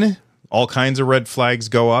 then all kinds of red flags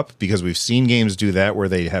go up, because we've seen games do that where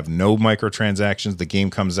they have no microtransactions. The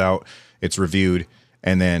game comes out, it's reviewed,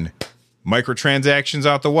 and then microtransactions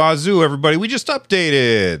out the wazoo. Everybody, we just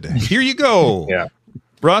updated. Here you go. Yeah.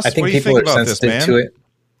 Russ, what do you think about this, man? To it.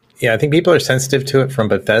 Yeah, I think people are sensitive to it from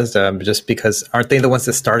Bethesda, just because aren't they the ones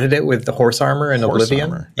that started it with the horse armor and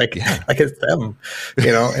Oblivion? Armor. Like it's them,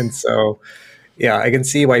 you know. And so, yeah, I can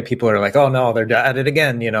see why people are like, "Oh no, they're at it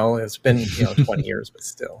again." You know, it's been 20 years, but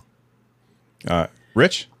still.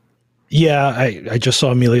 Rich? Yeah, I just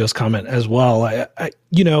saw Emilio's comment as well.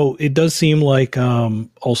 It does seem like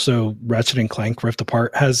also Ratchet and Clank Rift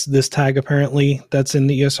Apart has this tag apparently that's in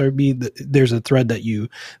the ESRB. There's a thread that you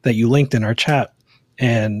linked in our chat,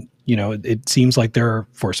 and it seems like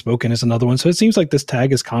Forspoken is another one. So it seems like this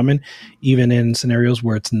tag is common even in scenarios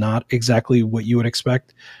where it's not exactly what you would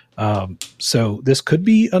expect. So this could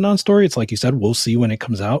be a non-story. It's like you said, we'll see when it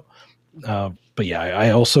comes out. But yeah,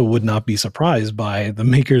 I also would not be surprised by the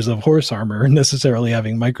makers of Horse Armor necessarily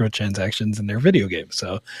having microtransactions in their video game.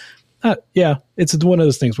 So, yeah, it's one of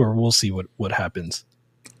those things where we'll see what happens.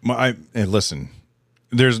 Listen,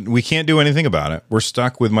 we can't do anything about it. We're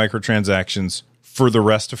stuck with microtransactions for the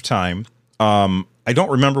rest of time. I don't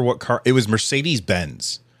remember what car it was.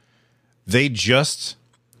 Mercedes-Benz. They just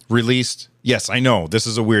released. Yes, I know this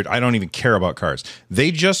is I don't even care about cars. They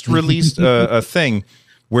just released a thing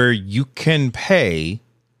where you can pay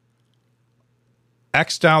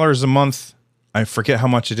X dollars a month. I forget how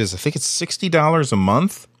much it is. I think it's $60 a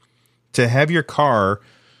month to have your car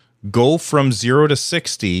go from 0 to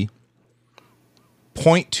 60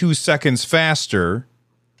 0.2 seconds faster.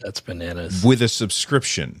 That's bananas. With a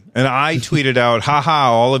subscription. And I tweeted out,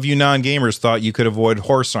 haha, all of you non-gamers thought you could avoid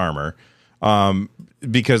horse armor.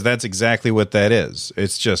 Because that's exactly what that is.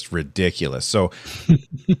 It's just ridiculous. So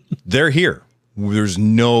they're here. There's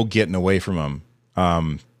no getting away from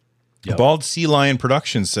them. Bald Sea Lion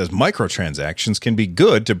Productions says microtransactions can be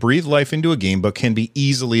good to breathe life into a game, but can be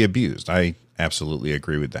easily abused. I absolutely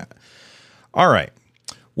agree with that. All right.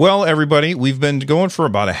 Well, everybody, we've been going for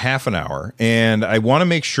about a half an hour, and I want to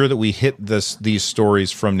make sure that we hit these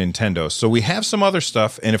stories from Nintendo. So we have some other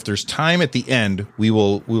stuff, and if there's time at the end,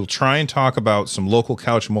 we'll try and talk about some local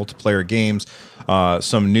couch multiplayer games,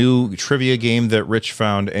 some new trivia game that Rich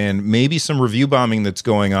found, and maybe some review bombing that's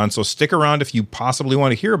going on. So stick around if you possibly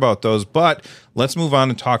want to hear about those. But let's move on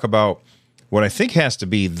and talk about what I think has to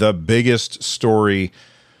be the biggest story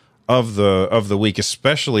of the week,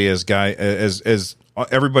 especially as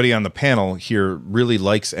everybody on the panel here really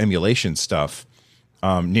likes emulation stuff.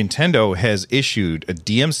 Nintendo has issued a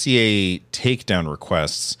DMCA takedown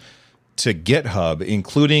requests to GitHub,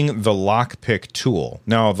 including the lockpick tool.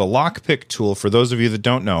 Now, the lockpick tool, for those of you that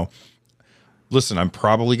don't know, listen, I'm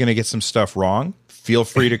probably going to get some stuff wrong. Feel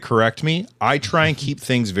free to correct me. I try and keep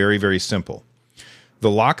things very, very simple. The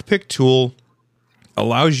lockpick tool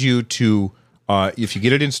allows you to, if you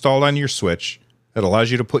get it installed on your Switch, it allows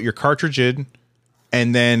you to put your cartridge in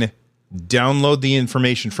and then download the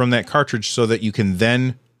information from that cartridge so that you can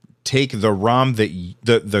then take the ROM that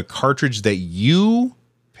the cartridge that you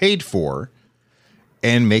paid for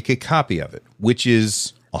and make a copy of it, which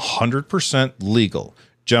is 100% legal.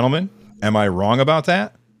 Gentlemen, am I wrong about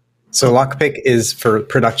that? So lockpick is for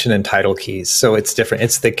production and title keys. So it's different.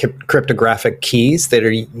 It's the cryptographic keys that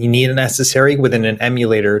are necessary within an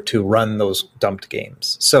emulator to run those dumped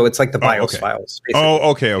games. So it's like the BIOS files. Basically.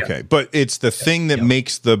 Oh, okay. Yeah. But it's the thing that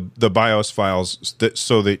makes the BIOS files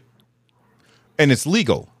and it's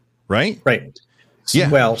legal, right? Right. Yeah.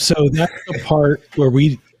 Well, so that's the part where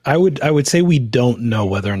I would say we don't know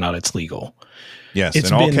whether or not it's legal. Yes.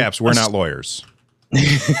 In all caps, we're not lawyers.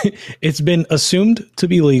 It's been assumed to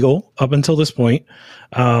be legal up until this point.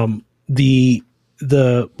 The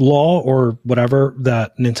law or whatever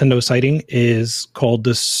that Nintendo is citing is called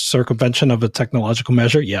the circumvention of a technological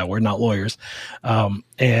measure. Yeah, we're not lawyers.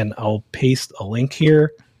 And I'll paste a link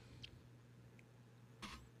here.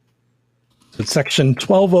 It's section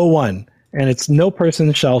 1201, and it's no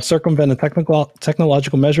person shall circumvent a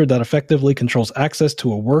technological measure that effectively controls access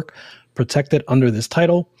to a work protected under this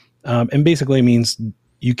title. And basically means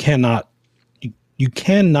you cannot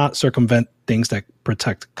circumvent things that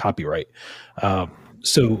protect copyright.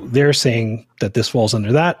 So they're saying that this falls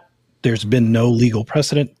under that. There's been no legal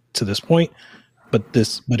precedent to this point, but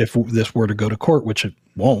if this were to go to court, which it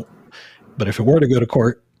won't, but if it were to go to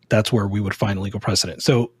court, that's where we would find legal precedent.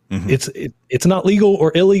 So it's not legal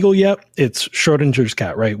or illegal yet. It's Schrodinger's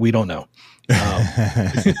cat, right? We don't know,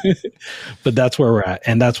 but that's where we're at,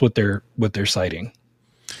 and that's what they're citing.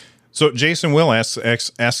 So Jason Will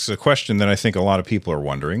asks a question that I think a lot of people are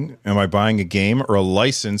wondering. Am I buying a game or a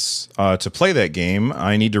license to play that game?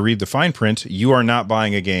 I need to read the fine print. You are not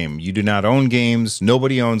buying a game. You do not own games.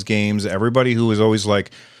 Nobody owns games. Everybody who is always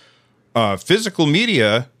like, physical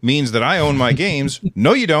media means that I own my games.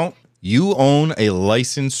 No, you don't. You own a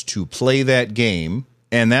license to play that game,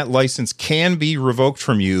 and that license can be revoked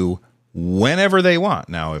from you whenever they want.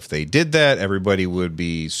 Now, if they did that, everybody would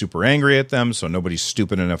be super angry at them, so nobody's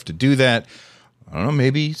stupid enough to do that. I don't know,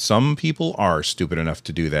 maybe some people are stupid enough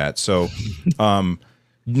to do that. So,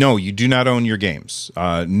 no, you do not own your games.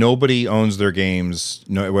 Nobody owns their games,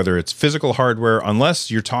 whether it's physical hardware,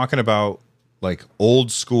 unless you're talking about like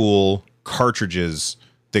old school cartridges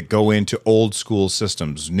that go into old school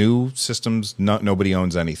systems. New systems, nobody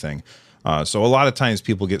owns anything. So a lot of times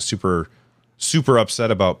people get super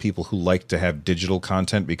upset about people who like to have digital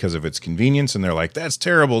content because of its convenience, and they're like, that's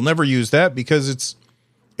terrible, never use that, because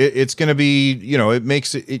it's going to be, it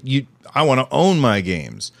makes it I want to own my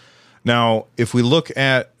games. Now, if we look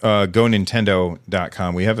at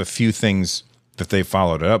GoNintendo.com, we have a few things that they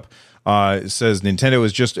followed up. It says Nintendo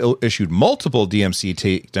has just issued multiple DMC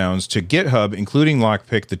takedowns to GitHub, including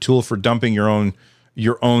Lockpick, the tool for dumping your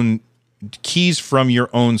own keys from your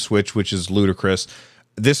own Switch, which is ludicrous.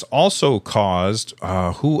 This also caused,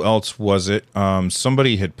 who else was it?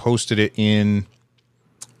 Somebody had posted it in,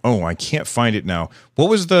 I can't find it now. What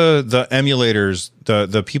was the emulators,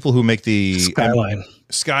 the people who make the Skyline?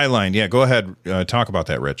 Skyline, yeah. Go ahead, talk about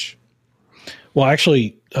that, Rich. Well,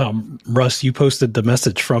 actually, Russ, you posted the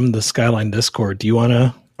message from the Skyline Discord. Do you want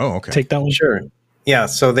to take that one? Sure. Yeah.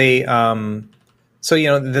 So they,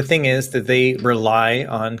 the thing is that they rely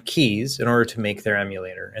on keys in order to make their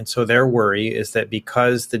emulator. And so their worry is that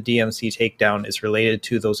because the DMC takedown is related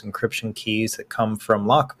to those encryption keys that come from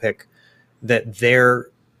Lockpick, that their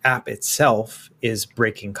app itself is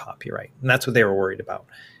breaking copyright. And that's what they were worried about.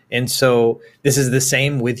 And so this is the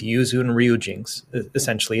same with Yuzu and Ryujinx.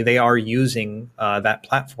 Essentially, they are using that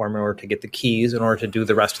platform in order to get the keys in order to do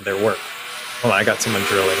the rest of their work. Hold on, I got someone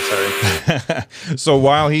drilling, sorry. So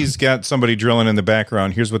while he's got somebody drilling in the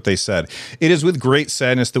background, here's what they said. It is with great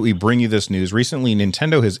sadness that we bring you this news. Recently,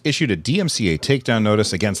 Nintendo has issued a DMCA takedown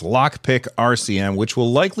notice against Lockpick RCM, which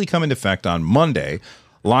will likely come into effect on Monday.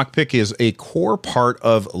 Lockpick is a core part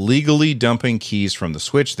of legally dumping keys from the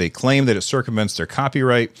Switch. They claim that it circumvents their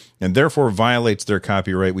copyright and therefore violates their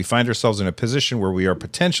copyright. We find ourselves in a position where we are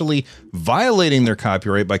potentially violating their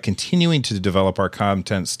copyright by continuing to develop our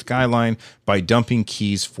content Skyline by dumping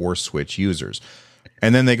keys for Switch users.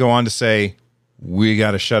 And then they go on to say, we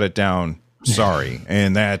got to shut it down. Sorry.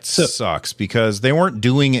 And that sucks because they weren't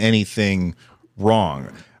doing anything wrong.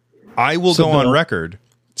 I will go on record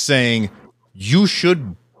saying, you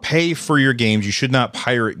should pay for your games. You should not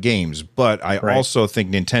pirate games. But I also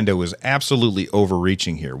think Nintendo is absolutely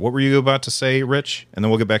overreaching here. What were you about to say, Rich? And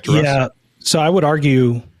then we'll get back to Russ. Yeah. So I would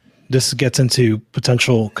argue this gets into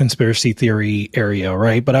potential conspiracy theory area,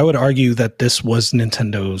 right? But I would argue that this was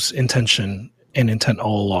Nintendo's intention and intent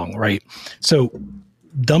all along, right? So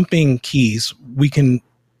dumping keys, we can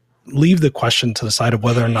leave the question to the side of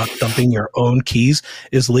whether or not dumping your own keys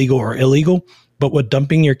is legal or illegal. But what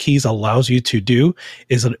dumping your keys allows you to do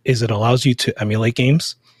is it allows you to emulate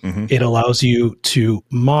games. Mm-hmm. It allows you to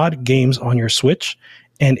mod games on your Switch,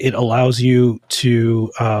 and it allows you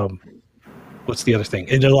to what's the other thing?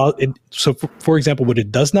 So for example, what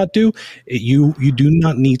it does not do, you do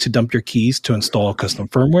not need to dump your keys to install custom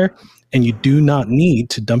firmware, and you do not need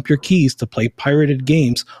to dump your keys to play pirated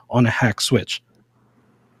games on a hacked Switch.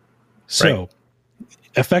 So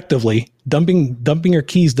effectively, dumping your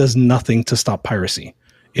keys does nothing to stop piracy.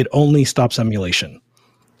 It only stops emulation.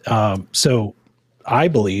 So I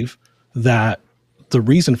believe that the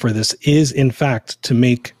reason for this is, in fact, to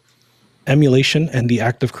make emulation and the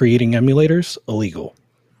act of creating emulators illegal,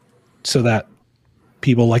 so that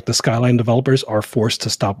people like the Skyline developers are forced to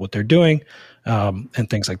stop what they're doing, and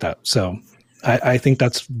things like that. So I think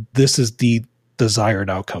this is the desired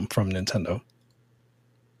outcome from Nintendo.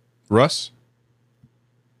 Russ?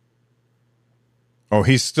 Oh,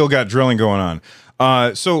 he's still got drilling going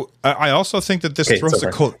on. So I also think that this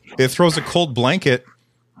throws a cold blanket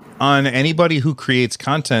on anybody who creates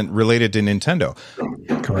content related to Nintendo.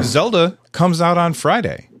 Correct. Zelda comes out on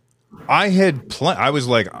Friday. I was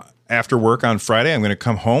like, after work on Friday, I'm going to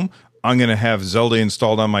come home. I'm going to have Zelda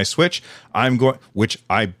installed on my Switch. Which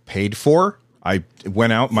I paid for. I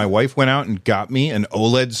went out. My wife went out and got me an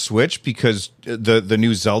OLED Switch because the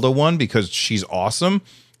new Zelda one, because she's awesome.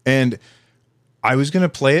 And I was going to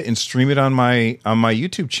play it and stream it on my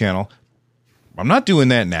YouTube channel. I'm not doing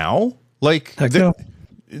that now. Like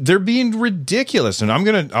they're being ridiculous. And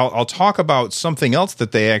I'll talk about something else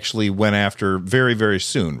that they actually went after very, very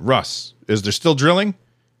soon. Russ, is there still drilling?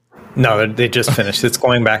 No, they just finished. It's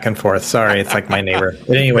going back and forth. Sorry, it's like my neighbor.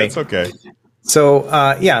 But anyway, it's okay. So,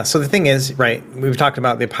 so the thing is, right, we've talked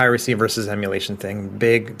about the piracy versus emulation thing.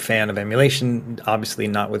 Big fan of emulation, obviously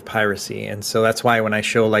not with piracy. And so that's why when I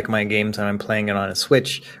show like my games and I'm playing it on a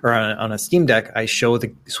Switch or on a Steam Deck, I show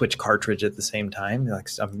the Switch cartridge at the same time. Like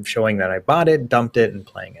I'm showing that I bought it, dumped it, and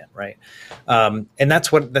playing it, right? And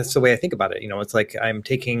that's the way I think about it. You know, it's like I'm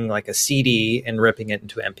taking like a CD and ripping it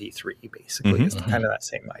into MP3, basically. Mm-hmm. It's kind of that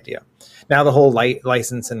same idea. Now the whole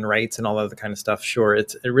license and rights and all other kind of stuff, sure,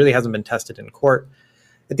 it really hasn't been tested in court.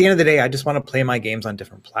 At the end of the day, I just want to play my games on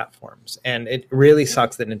different platforms. And it really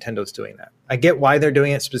sucks that Nintendo's doing that. I get why they're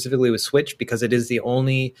doing it specifically with Switch, because it is the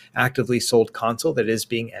only actively sold console that is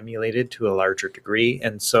being emulated to a larger degree.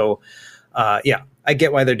 And so, I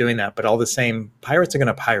get why they're doing that. But all the same, pirates are going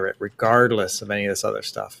to pirate regardless of any of this other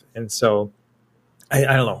stuff. And so, I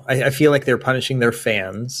don't know. I feel like they're punishing their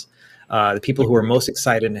fans, the people who are most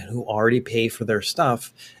excited and who already pay for their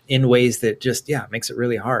stuff in ways that just, makes it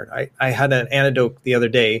really hard. I had an anecdote the other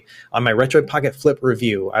day on my Retro Pocket Flip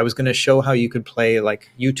review. I was going to show how you could play like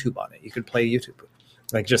YouTube on it. You could play YouTube,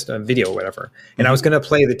 like just a video or whatever. And I was going to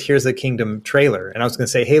play the Tears of the Kingdom trailer. And I was going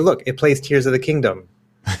to say, hey, look, it plays Tears of the Kingdom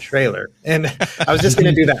trailer. And I was just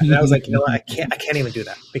going to do that. And I was like, you know what? I can't even do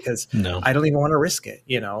that because I don't even want to risk it,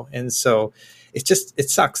 you know? And so it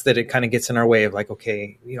sucks that it kind of gets in our way of like,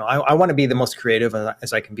 okay, you know, I want to be the most creative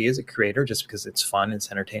as I can be as a creator, just because it's fun, it's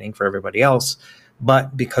entertaining for everybody else.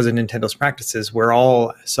 But because of Nintendo's practices, we're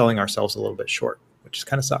all selling ourselves a little bit short, which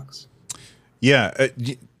kind of sucks. Yeah.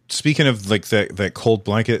 Speaking of like that cold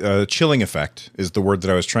blanket, chilling effect is the word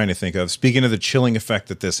that I was trying to think of. Speaking of the chilling effect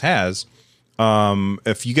that this has,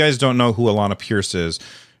 if you guys don't know who Alana Pierce is,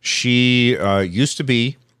 she used to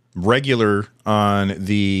be regular on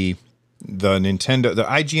the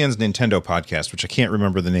IGN's Nintendo podcast, which I can't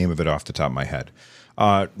remember the name of it off the top of my head.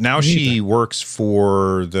 Now she works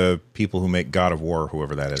for the people who make God of War,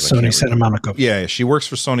 whoever that is. Sony Santa Monica. Yeah, she works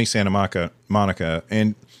for Sony Santa Monica,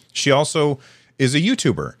 and she also is a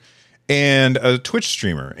YouTuber and a Twitch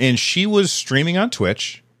streamer. And she was streaming on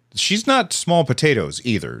Twitch. She's not small potatoes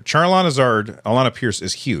either. Alana Pierce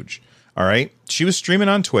is huge. All right, she was streaming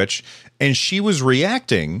on Twitch, and she was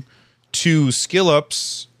reacting to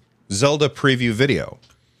SkillUp's Zelda preview video.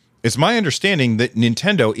 It's my understanding that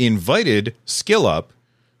Nintendo invited SkillUp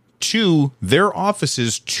to their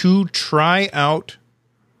offices to try out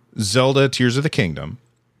Zelda Tears of the Kingdom.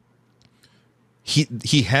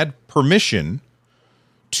 He had permission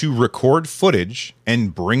to record footage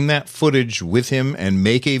and bring that footage with him and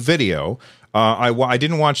make a video. I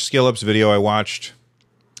didn't watch SkillUp's video. I watched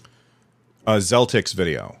Zeltic's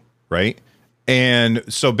video, right? And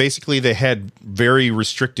so basically they had very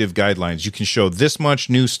restrictive guidelines. You can show this much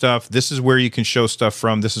new stuff. This is where you can show stuff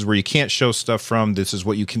from. This is where you can't show stuff from. This is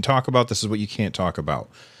what you can talk about. This is what you can't talk about.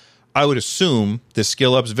 I would assume the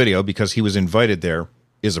SkillUp's video, because he was invited there,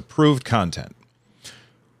 is approved content.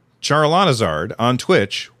 Charlanazard on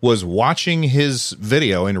Twitch was watching his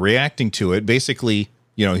video and reacting to it. Basically,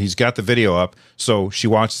 you know, he's got the video up, so she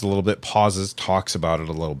watches a little bit, pauses, talks about it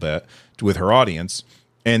a little bit with her audience,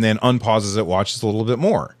 and then unpauses it, watches a little bit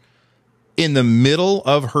more. In the middle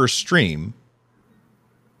of her stream,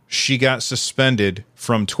 she got suspended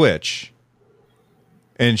from Twitch.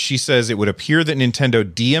 And she says, it would appear that Nintendo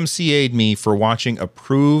DMCA'd me for watching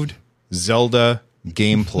approved Zelda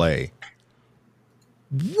gameplay.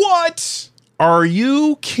 What? Are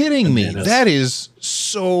you kidding me? That is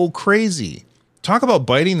so crazy. Talk about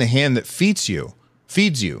biting the hand that feeds you.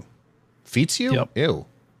 Feeds you? Yep. Ew.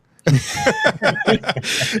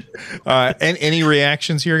 And any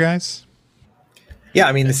reactions here, guys? Yeah,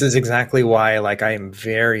 I mean, this is exactly why I am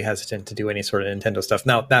very hesitant to do any sort of Nintendo stuff.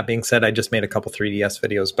 Now, that being said, I just made a couple 3DS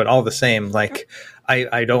videos, but all the same,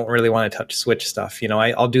 I don't really want to touch Switch stuff. You know,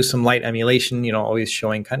 I'll do some light emulation, you know, always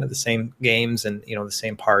showing kind of the same games and, you know, the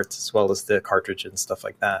same parts as well as the cartridge and stuff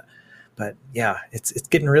like that. But yeah, it's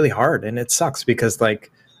getting really hard, and it sucks because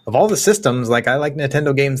of of all the systems, like I like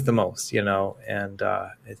Nintendo games the most, and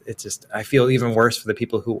it's just, I feel even worse for the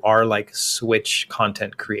people who are like Switch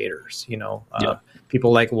content creators,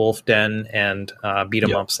 people like Wolf Den and beat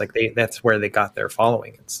 'em ups, like that's where they got their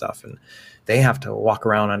following and stuff, and they have to walk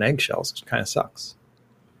around on eggshells, which kind of sucks.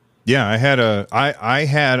 Yeah, I had the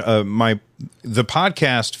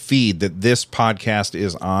podcast feed that this podcast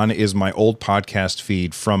is on is my old podcast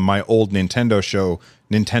feed from my old Nintendo show,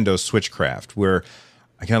 Nintendo Switchcraft, where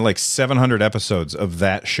I got like 700 episodes of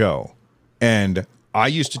that show. And I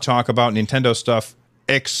used to talk about Nintendo stuff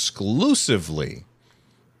exclusively.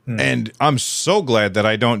 And I'm so glad that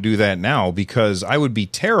I don't do that now, because I would be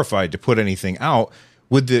terrified to put anything out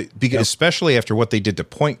especially after what they did to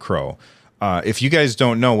Point Crow. If you guys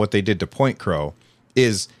don't know what they did to Point Crow,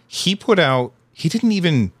 is he was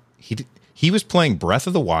playing Breath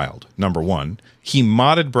of the Wild, number one. He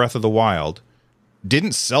modded Breath of the Wild,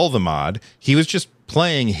 didn't sell the mod. He was just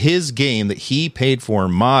playing his game that he paid for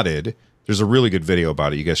modded. There's a really good video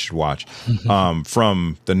about it you guys should watch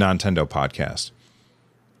from the Nintendo podcast.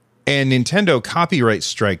 And Nintendo copyright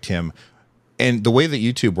striked him. And the way that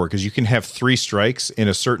YouTube works is you can have 3 strikes in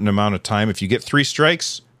a certain amount of time. If you get 3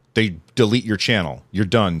 strikes, they delete your channel. You're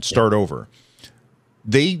done. Start over.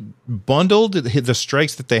 They bundled the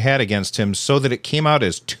strikes that they had against him so that it came out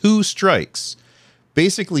as 2 strikes,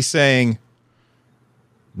 basically saying,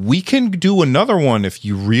 we can do another one if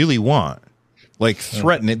you really want. Like,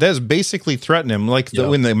 threaten it. That's basically threaten him. Like,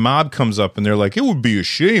 when the mob comes up and they're like, it would be a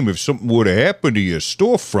shame if something would have happened to your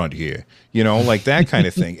storefront here. Like that kind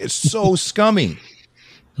of thing. It's so scummy.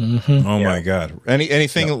 Mm-hmm. Oh, my God.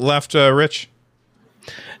 Anything left, Rich?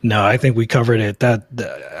 No, I think we covered it.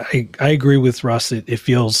 I agree with Russ. It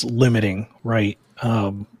feels limiting, right?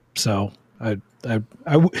 So I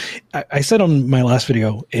said on my last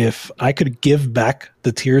video, if I could give back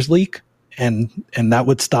the tiers leak and that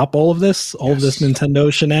would stop all of this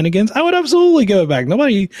Nintendo shenanigans, I would absolutely give it back.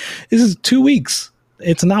 This is 2 weeks.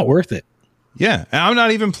 It's not worth it. Yeah, and I'm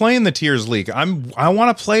not even playing the tiers leak. I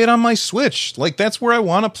want to play it on my Switch. Like, that's where I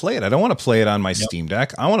want to play it. I don't want to play it on my Steam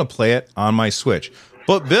Deck. I want to play it on my Switch.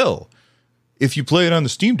 But Bill, if you play it on the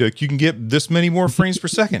Steam Deck, you can get this many more frames per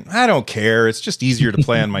second. I don't care. It's just easier to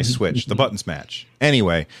play on my Switch. The buttons match.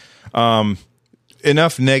 Anyway,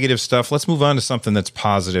 enough negative stuff. Let's move on to something that's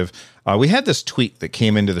positive. We had this tweet that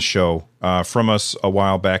came into the show from us a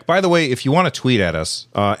while back. By the way, if you want to tweet at us,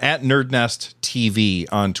 at NerdNest TV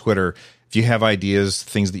on Twitter, if you have ideas,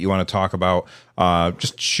 things that you want to talk about,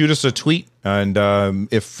 just shoot us a tweet. And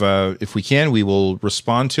if we can, we will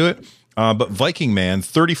respond to it. But Viking Man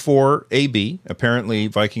 34 AB, apparently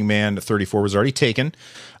Viking Man 34 was already taken.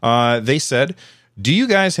 They said, do you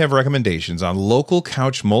guys have recommendations on local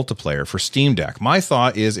couch multiplayer for Steam Deck? My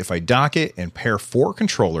thought is if I dock it and pair 4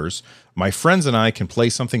 controllers, my friends and I can play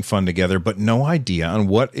something fun together, but no idea on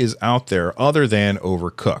what is out there other than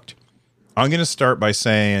Overcooked. I'm going to start by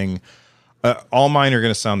saying all mine are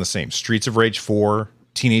going to sound the same. Streets of Rage 4,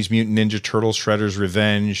 Teenage Mutant Ninja Turtles, Shredder's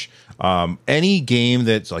Revenge, any game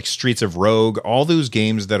that's like Streets of Rogue, all those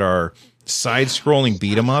games that are side-scrolling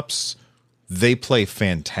beat-em-ups, they play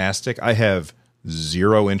fantastic. I have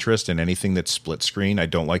zero interest in anything that's split screen. I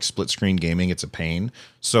don't like split screen gaming. It's a pain.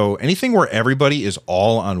 So anything where everybody is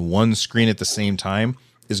all on one screen at the same time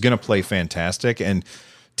is going to play fantastic. And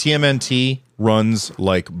TMNT runs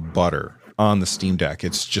like butter on the Steam Deck.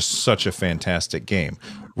 It's just such a fantastic game.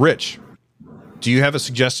 Rich, do you have a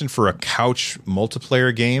suggestion for a couch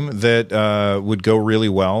multiplayer game that would go really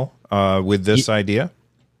well with this idea?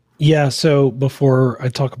 Yeah, so before I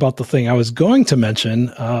talk about the thing I was going to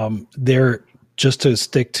mention, just to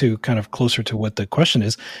stick to kind of closer to what the question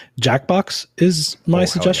is, Jackbox is my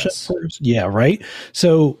suggestion. Yes. Yeah, right?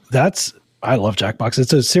 So I love Jackbox.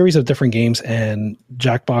 It's a series of different games, and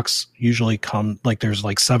Jackbox usually there's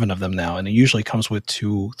like 7 of them now, and it usually comes with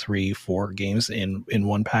 2, 3, 4 games in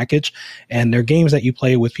one package. And they're games that you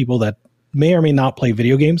play with people that may or may not play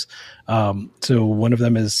video games. So one of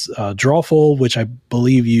them is Drawful, which I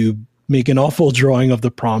believe you make an awful drawing of the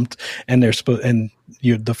prompt, and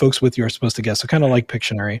the folks with you are supposed to guess. So kind of like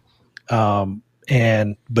Pictionary.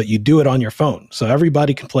 But you do it on your phone. So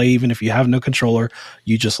everybody can play, even if you have no controller,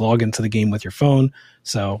 you just log into the game with your phone.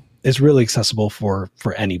 So it's really accessible for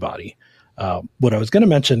anybody. What I was going to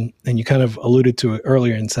mention, and you kind of alluded to it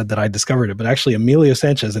earlier and said that I discovered it, but actually Emilio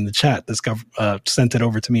Sanchez in the chat sent it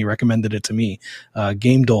over to me, recommended it to me,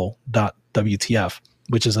 GameDole.wtf,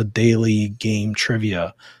 which is a daily game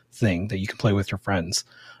trivia thing that you can play with your friends.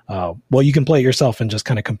 Well, you can play it yourself and just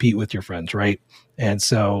kind of compete with your friends, right? And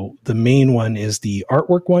so the main one is the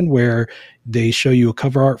artwork one, where they show you a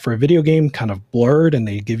cover art for a video game kind of blurred, and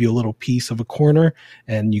they give you a little piece of a corner,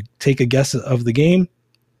 and you take a guess of the game,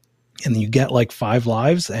 and then you get like 5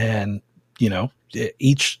 lives, and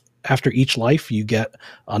after each life you get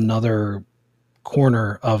another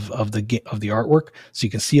corner of the artwork, so you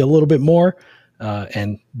can see a little bit more,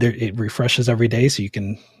 and it refreshes every day, so you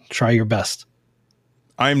can try your best.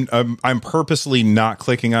 I'm purposely not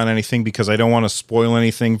clicking on anything because I don't want to spoil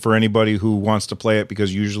anything for anybody who wants to play it,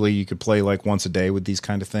 because usually you could play like once a day with these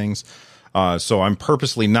kind of things. So I'm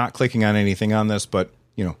purposely not clicking on anything on this, but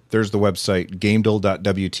there's the website,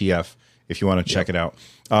 gamedle.wtf, if you want to check it out.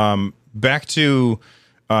 Back to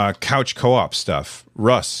couch co-op stuff.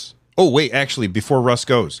 Russ. Oh, wait, actually, before Russ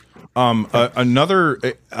goes, another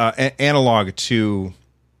analog to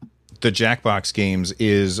the Jackbox games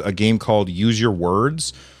is a game called Use Your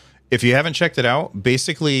Words. If you haven't checked it out,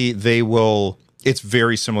 basically it's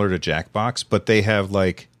very similar to Jackbox, but they have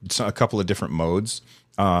like a couple of different modes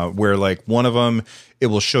where like one of them, it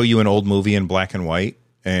will show you an old movie in black and white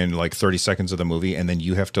and like 30 seconds of the movie, and then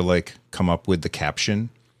you have to like come up with the caption.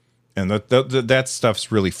 And that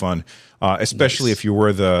stuff's really fun, especially if you were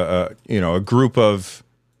a group of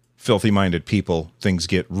filthy-minded people. Things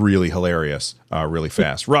get really hilarious really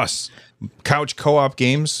fast. Russ, couch co-op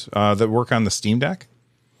games that work on the Steam Deck?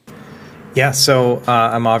 Yeah, so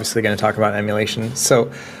I'm obviously going to talk about emulation.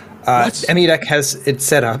 So EmuDeck has it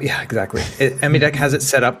set up. Yeah, exactly. EmuDeck has it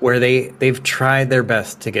set up where they've tried their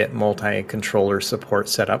best to get multi-controller support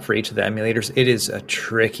set up for each of the emulators. It is a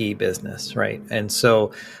tricky business, right? And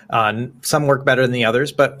so some work better than the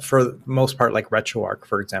others, but for the most part, like RetroArch,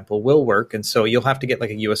 for example, will work. And so you'll have to get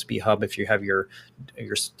like a USB hub if you have your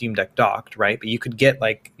Steam Deck docked, right? But you could get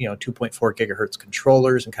like 2.4 gigahertz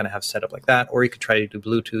controllers and kind of have set up like that, or you could try to do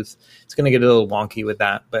Bluetooth. It's going to get a little wonky with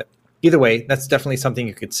that, but either way, that's definitely something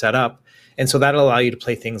you could set up. And so that'll allow you to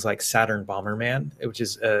play things like Saturn Bomberman, which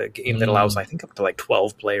is a game that allows, I think, up to like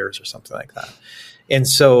 12 players or something like that. And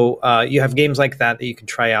so you have games like that you can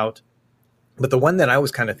try out. But the one that I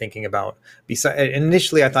was kind of thinking about,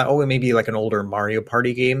 initially I thought, maybe like an older Mario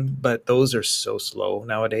Party game, but those are so slow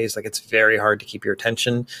nowadays. Like it's very hard to keep your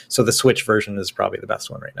attention. So the Switch version is probably the best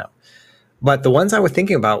one right now. But the ones I was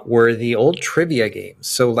thinking about were the old trivia games.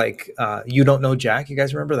 So like You Don't Know Jack, you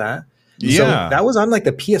guys remember that? Yeah. So that was on like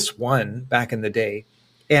the PS1 back in the day.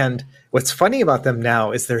 And what's funny about them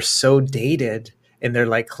now is they're so dated and they're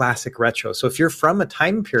like classic retro. So if you're from a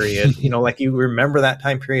time period, like you remember that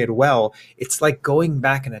time period well, it's like going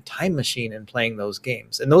back in a time machine and playing those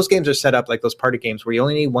games. And those games are set up like those party games where you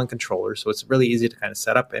only need one controller. So it's really easy to kind of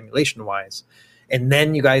set up emulation wise. And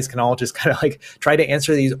then you guys can all just kind of like try to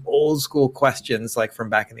answer these old school questions like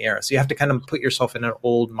from back in the era. So you have to kind of put yourself in an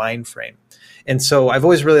old mind frame. And so I've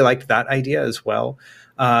always really liked that idea as well.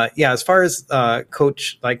 As far as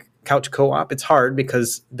couch co-op, it's hard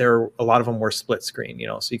because a lot of them were split screen,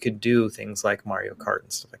 so you could do things like Mario Kart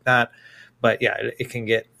and stuff like that. But yeah, it can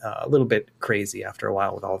get a little bit crazy after a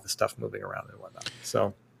while with all the stuff moving around and whatnot.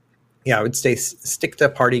 So yeah, I would stick to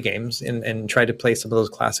party games and try to play some of those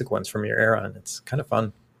classic ones from your era, and it's kind of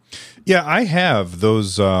fun. Yeah, I have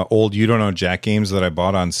those old You Don't Know Jack games that I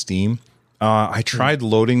bought on Steam. I tried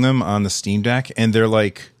loading them on the Steam Deck, and they're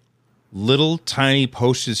like little tiny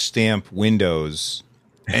postage stamp windows,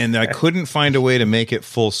 and I couldn't find a way to make it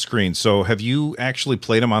full screen. So have you actually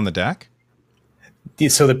played them on the deck?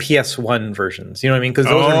 So the PS1 versions, you know what I mean? Because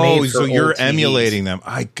those are made for so you're TVs. emulating them.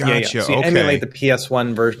 I gotcha. Yeah. So you emulate the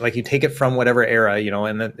PS1 version, like you take it from whatever era,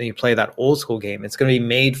 and then you play that old school game. It's going to be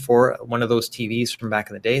made for one of those TVs from back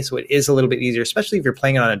in the day, so it is a little bit easier, especially if you're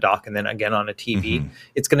playing it on a dock and then again on a TV. Mm-hmm.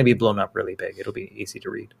 It's going to be blown up really big. It'll be easy to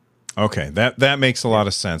read. Okay, that makes a lot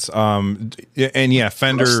of sense. And yeah,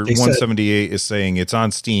 Fender 178 is saying it's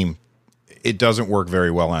on Steam. It doesn't work very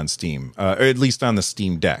well on Steam, or at least on the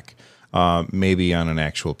Steam Deck. Maybe on an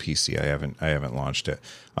actual PC. I haven't launched it.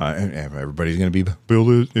 Everybody's going to be build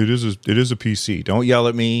it. It is a PC. Don't yell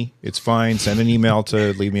at me. It's fine. Send an email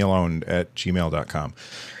to leavemealone@gmail.com.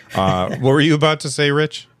 What were you about to say,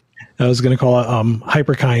 Rich? I was going to call it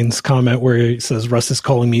Hyperkind's comment where he says, Russ is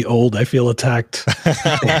calling me old. I feel attacked.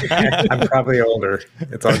 I'm probably older.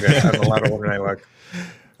 It's all good. I'm a lot older than I look.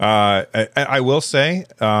 I will say,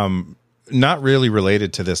 not really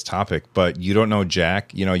related to this topic, but You Don't Know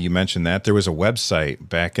Jack, you mentioned that. There was a website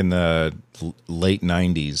back in the late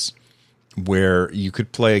 90s where you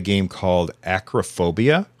could play a game called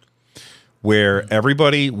Acrophobia, where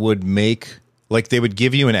everybody would make, like they would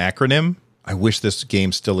give you an acronym. I wish this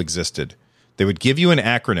game still existed. They would give you an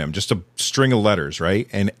acronym, just a string of letters, right?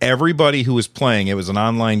 And everybody who was playing, it was an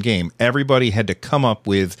online game, everybody had to come up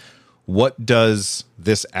with what does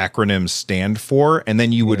this acronym stand for? And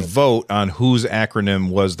then you would vote on whose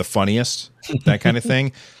acronym was the funniest, that kind of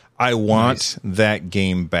thing. I want that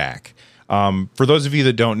game back. For those of you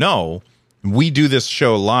that don't know, we do this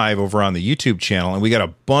show live over on the YouTube channel, and we got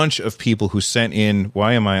a bunch of people who sent in.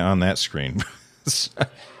 Why am I on that screen?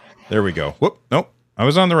 There we go. Whoop, nope. I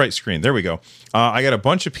was on the right screen. There we go. I got a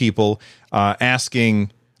bunch of people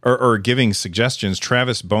asking or giving suggestions.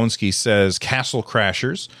 Travis Boneski says Castle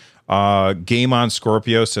Crashers. Game on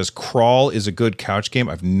Scorpio says Crawl is a good couch game.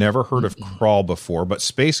 I've never heard of Crawl before, but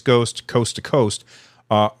Space Ghost Coast to Coast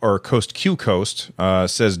or Coast Q Coast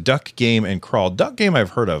says Duck Game and Crawl. Duck Game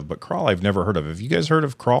I've heard of, but Crawl I've never heard of. Have you guys heard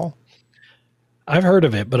of Crawl? I've heard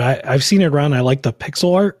of it, but I've seen it around. I like the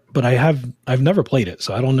pixel art, but I've never played it,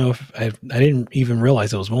 so I don't know if I didn't even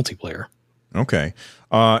realize it was multiplayer. Okay.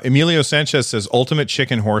 Emilio Sanchez says Ultimate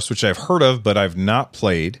Chicken Horse, which I've heard of, but I've not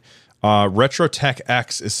played. Retrotech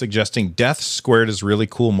X is suggesting Death Squared is really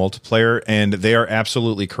cool multiplayer, and they are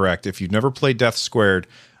absolutely correct. If you've never played Death Squared,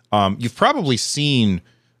 you've probably seen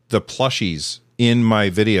the plushies in my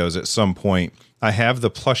videos at some point. I have the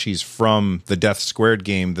plushies from the Death Squared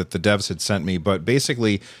game that the devs had sent me, but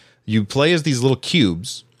basically you play as these little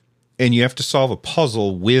cubes and you have to solve a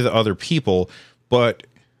puzzle with other people. But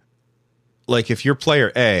like if you're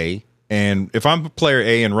player A and if I'm player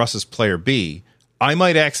A and Russ is player B, I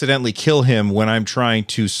might accidentally kill him when I'm trying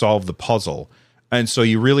to solve the puzzle. And so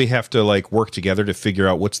you really have to like work together to figure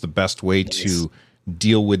out what's the best way to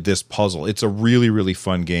deal with this puzzle. It's a really, really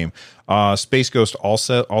fun game. Space Ghost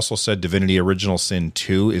also said Divinity Original Sin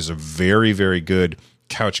 2 is a very, very good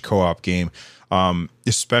couch co-op game.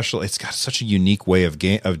 Especially, it's got such a unique way of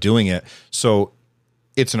doing it. So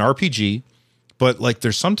it's an RPG, but like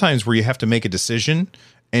there's sometimes where you have to make a decision,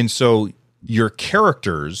 and so your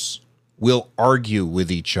characters will argue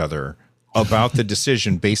with each other about the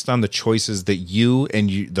decision based on the choices that you and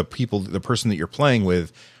the person that you're playing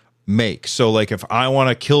with make. So like if I want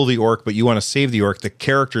to kill the orc but you want to save the orc, the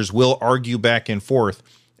characters will argue back and forth,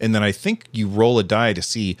 and then I think you roll a die to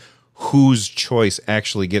see whose choice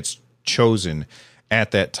actually gets chosen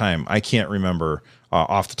at that time. I can't remember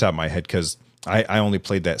off the top of my head because I only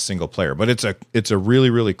played that single player, but it's a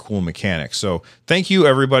really, really cool mechanic. So thank you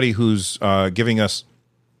everybody who's giving us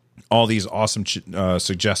all these awesome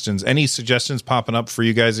suggestions. Any suggestions popping up for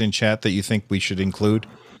you guys in chat that you think we should include?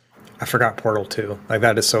 I forgot Portal 2. Like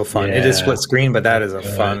that is so fun. Yeah. It is split screen, but that is a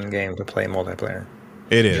fun game to play multiplayer.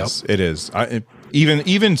 It is. Yep. It is.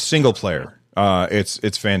 Even single player.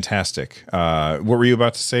 It's fantastic. What were you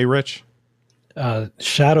about to say, Rich?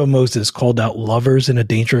 Shadow Moses called out Lovers in a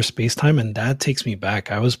Dangerous Space-Time, and that takes me back.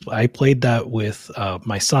 I played that with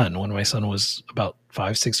my son when my son was about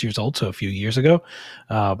 5-6 years old, so a few years ago.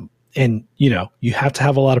 And you have to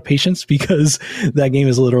have a lot of patience because that game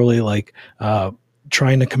is literally like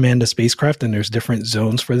trying to command a spacecraft, and there's different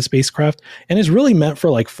zones for the spacecraft, and it's really meant for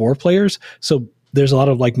like 4 players. So there's a lot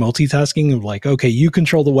of like multitasking of like, okay, you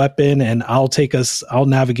control the weapon and I'll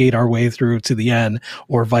navigate our way through to the end,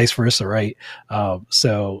 or vice versa. Right.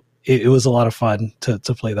 So it was a lot of fun to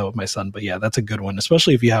play that with my son, but yeah, that's a good one,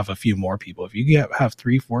 especially if you have a few more people. If you have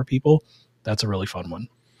 3-4 people, that's a really fun one.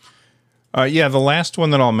 Yeah, the last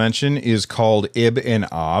one that I'll mention is called Ib and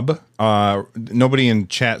Ob. Nobody in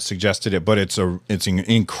chat suggested it, but it's an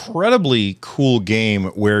incredibly cool game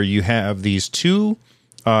where you have these 2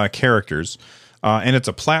 characters, and it's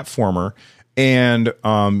a platformer. And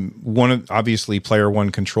obviously player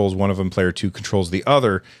 1 controls one of them, player 2 controls the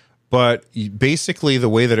other. But basically, the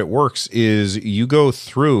way that it works is you go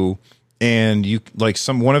through. And you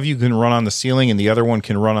one of you can run on the ceiling and the other one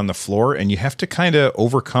can run on the floor, and you have to kind of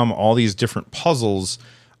overcome all these different puzzles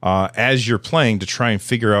as you're playing to try and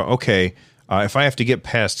figure out, okay, if I have to get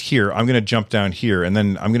past here, I'm going to jump down here, and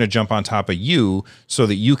then I'm going to jump on top of you so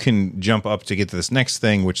that you can jump up to get to this next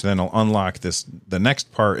thing, which then will unlock the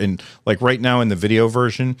next part. And like right now in the video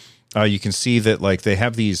version, you can see that like they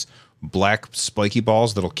have these black spiky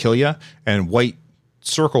balls that'll kill you and white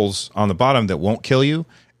circles on the bottom that won't kill you.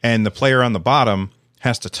 And the player on the bottom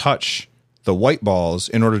has to touch the white balls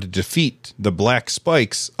in order to defeat the black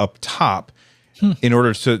spikes up top in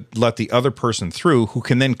order to let the other person through, who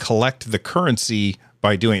can then collect the currency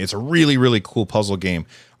by doing it. It's a really, really cool puzzle game.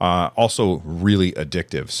 Also really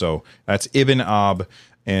addictive. So that's Ibn Ob,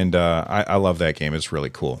 and I love that game. It's really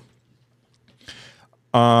cool.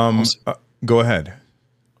 Awesome. Go ahead.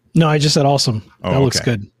 No, I just said awesome. That looks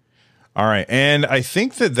good. All right. And I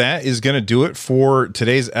think that is going to do it for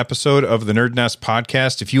today's episode of the Nerd Nest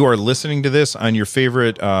podcast. If you are listening to this on your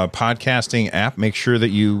favorite podcasting app, make sure that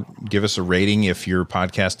you give us a rating if your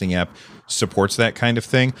podcasting app supports that kind of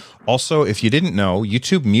thing. Also, if you didn't know,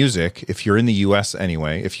 YouTube Music, if you're in the US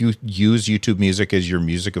anyway, if you use YouTube Music as your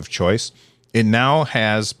music of choice, it now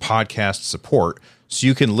has podcast support. So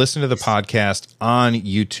you can listen to the podcast on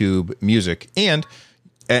YouTube Music. And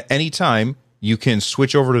at any time, you can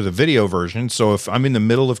switch over to the video version. So if I'm in the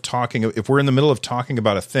middle of talking, if we're in the middle of talking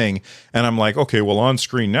about a thing and I'm like, okay, well, on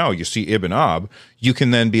screen now you see Ibn Ab, you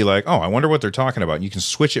can then be like, oh, I wonder what they're talking about. And you can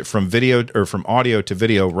switch it from video or from audio to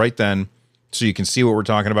video right then, so you can see what we're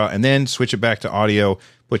talking about, and then switch it back to audio,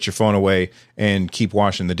 put your phone away, and keep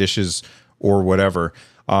washing the dishes or whatever.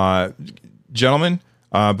 Gentlemen,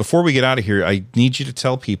 before we get out of here, I need you to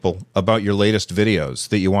tell people about your latest videos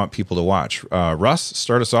that you want people to watch. Russ,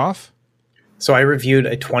 start us off. So I reviewed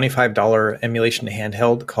a $25 emulation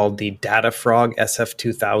handheld called the Data Frog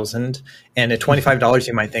SF2000. And at $25,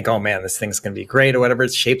 you might think, oh man, this thing's going to be great or whatever.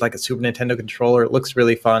 It's shaped like a Super Nintendo controller. It looks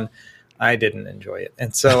really fun. I didn't enjoy it.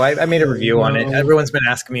 And so I made a review on it. Everyone's been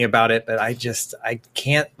asking me about it, but I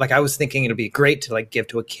can't, like, I was thinking it'd be great to like give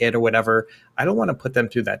to a kid or whatever. I don't want to put them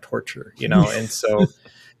through that torture, you know? And so,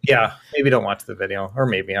 yeah, maybe don't watch the video, or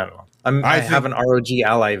maybe, I don't know. I have an ROG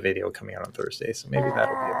Ally video coming out on Thursday, so maybe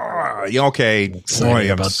that'll be okay.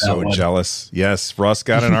 Boy, I'm so jealous. Yes, Russ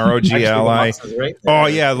got an ROG Ally. Right, oh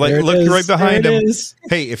yeah, like look right behind him.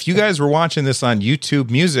 Hey, if you guys were watching this on YouTube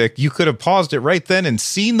Music, you could have paused it right then and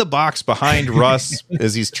seen the box behind Russ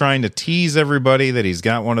as he's trying to tease everybody that he's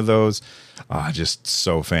got one of those. Just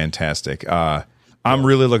so fantastic. I'm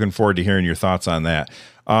really looking forward to hearing your thoughts on that.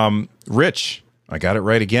 Rich, I got it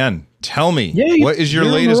right again. Tell me, what is your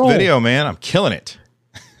latest video, man? I'm killing it.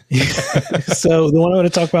 So the one I want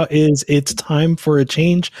to talk about is It's Time for a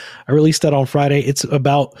Change. I released that on Friday. It's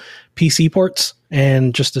about PC ports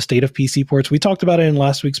and just the state of PC ports. We talked about it in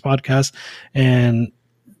last week's podcast. And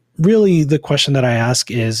really the question that I ask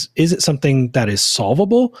is it something that is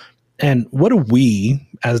solvable? And what do we,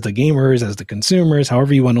 as the gamers, as the consumers,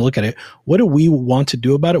 however you want to look at it, what do we want to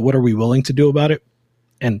do about it? What are we willing to do about it?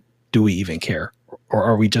 And do we even care? Or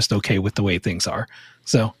are we just okay with the way things are?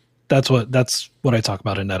 So that's what I talk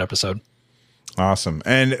about in that episode. Awesome.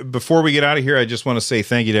 And before we get out of here, I just want to say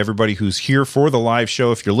thank you to everybody who's here for the live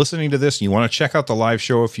show. If you're listening to this and you want to check out the live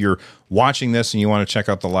show, if you're watching this and you want to check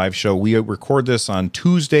out the live show, we record this on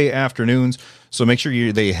Tuesday afternoons. So make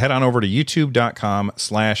sure they head on over to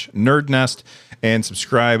youtube.com/nerdnest and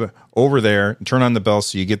subscribe over there and turn on the bell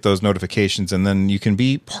so you get those notifications. And then you can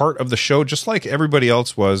be part of the show just like everybody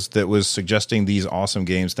else was that was suggesting these awesome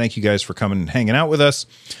games. Thank you guys for coming and hanging out with us.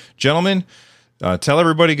 Gentlemen, tell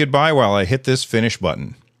everybody goodbye while I hit this finish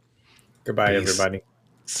button. Goodbye, everybody.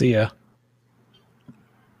 See ya.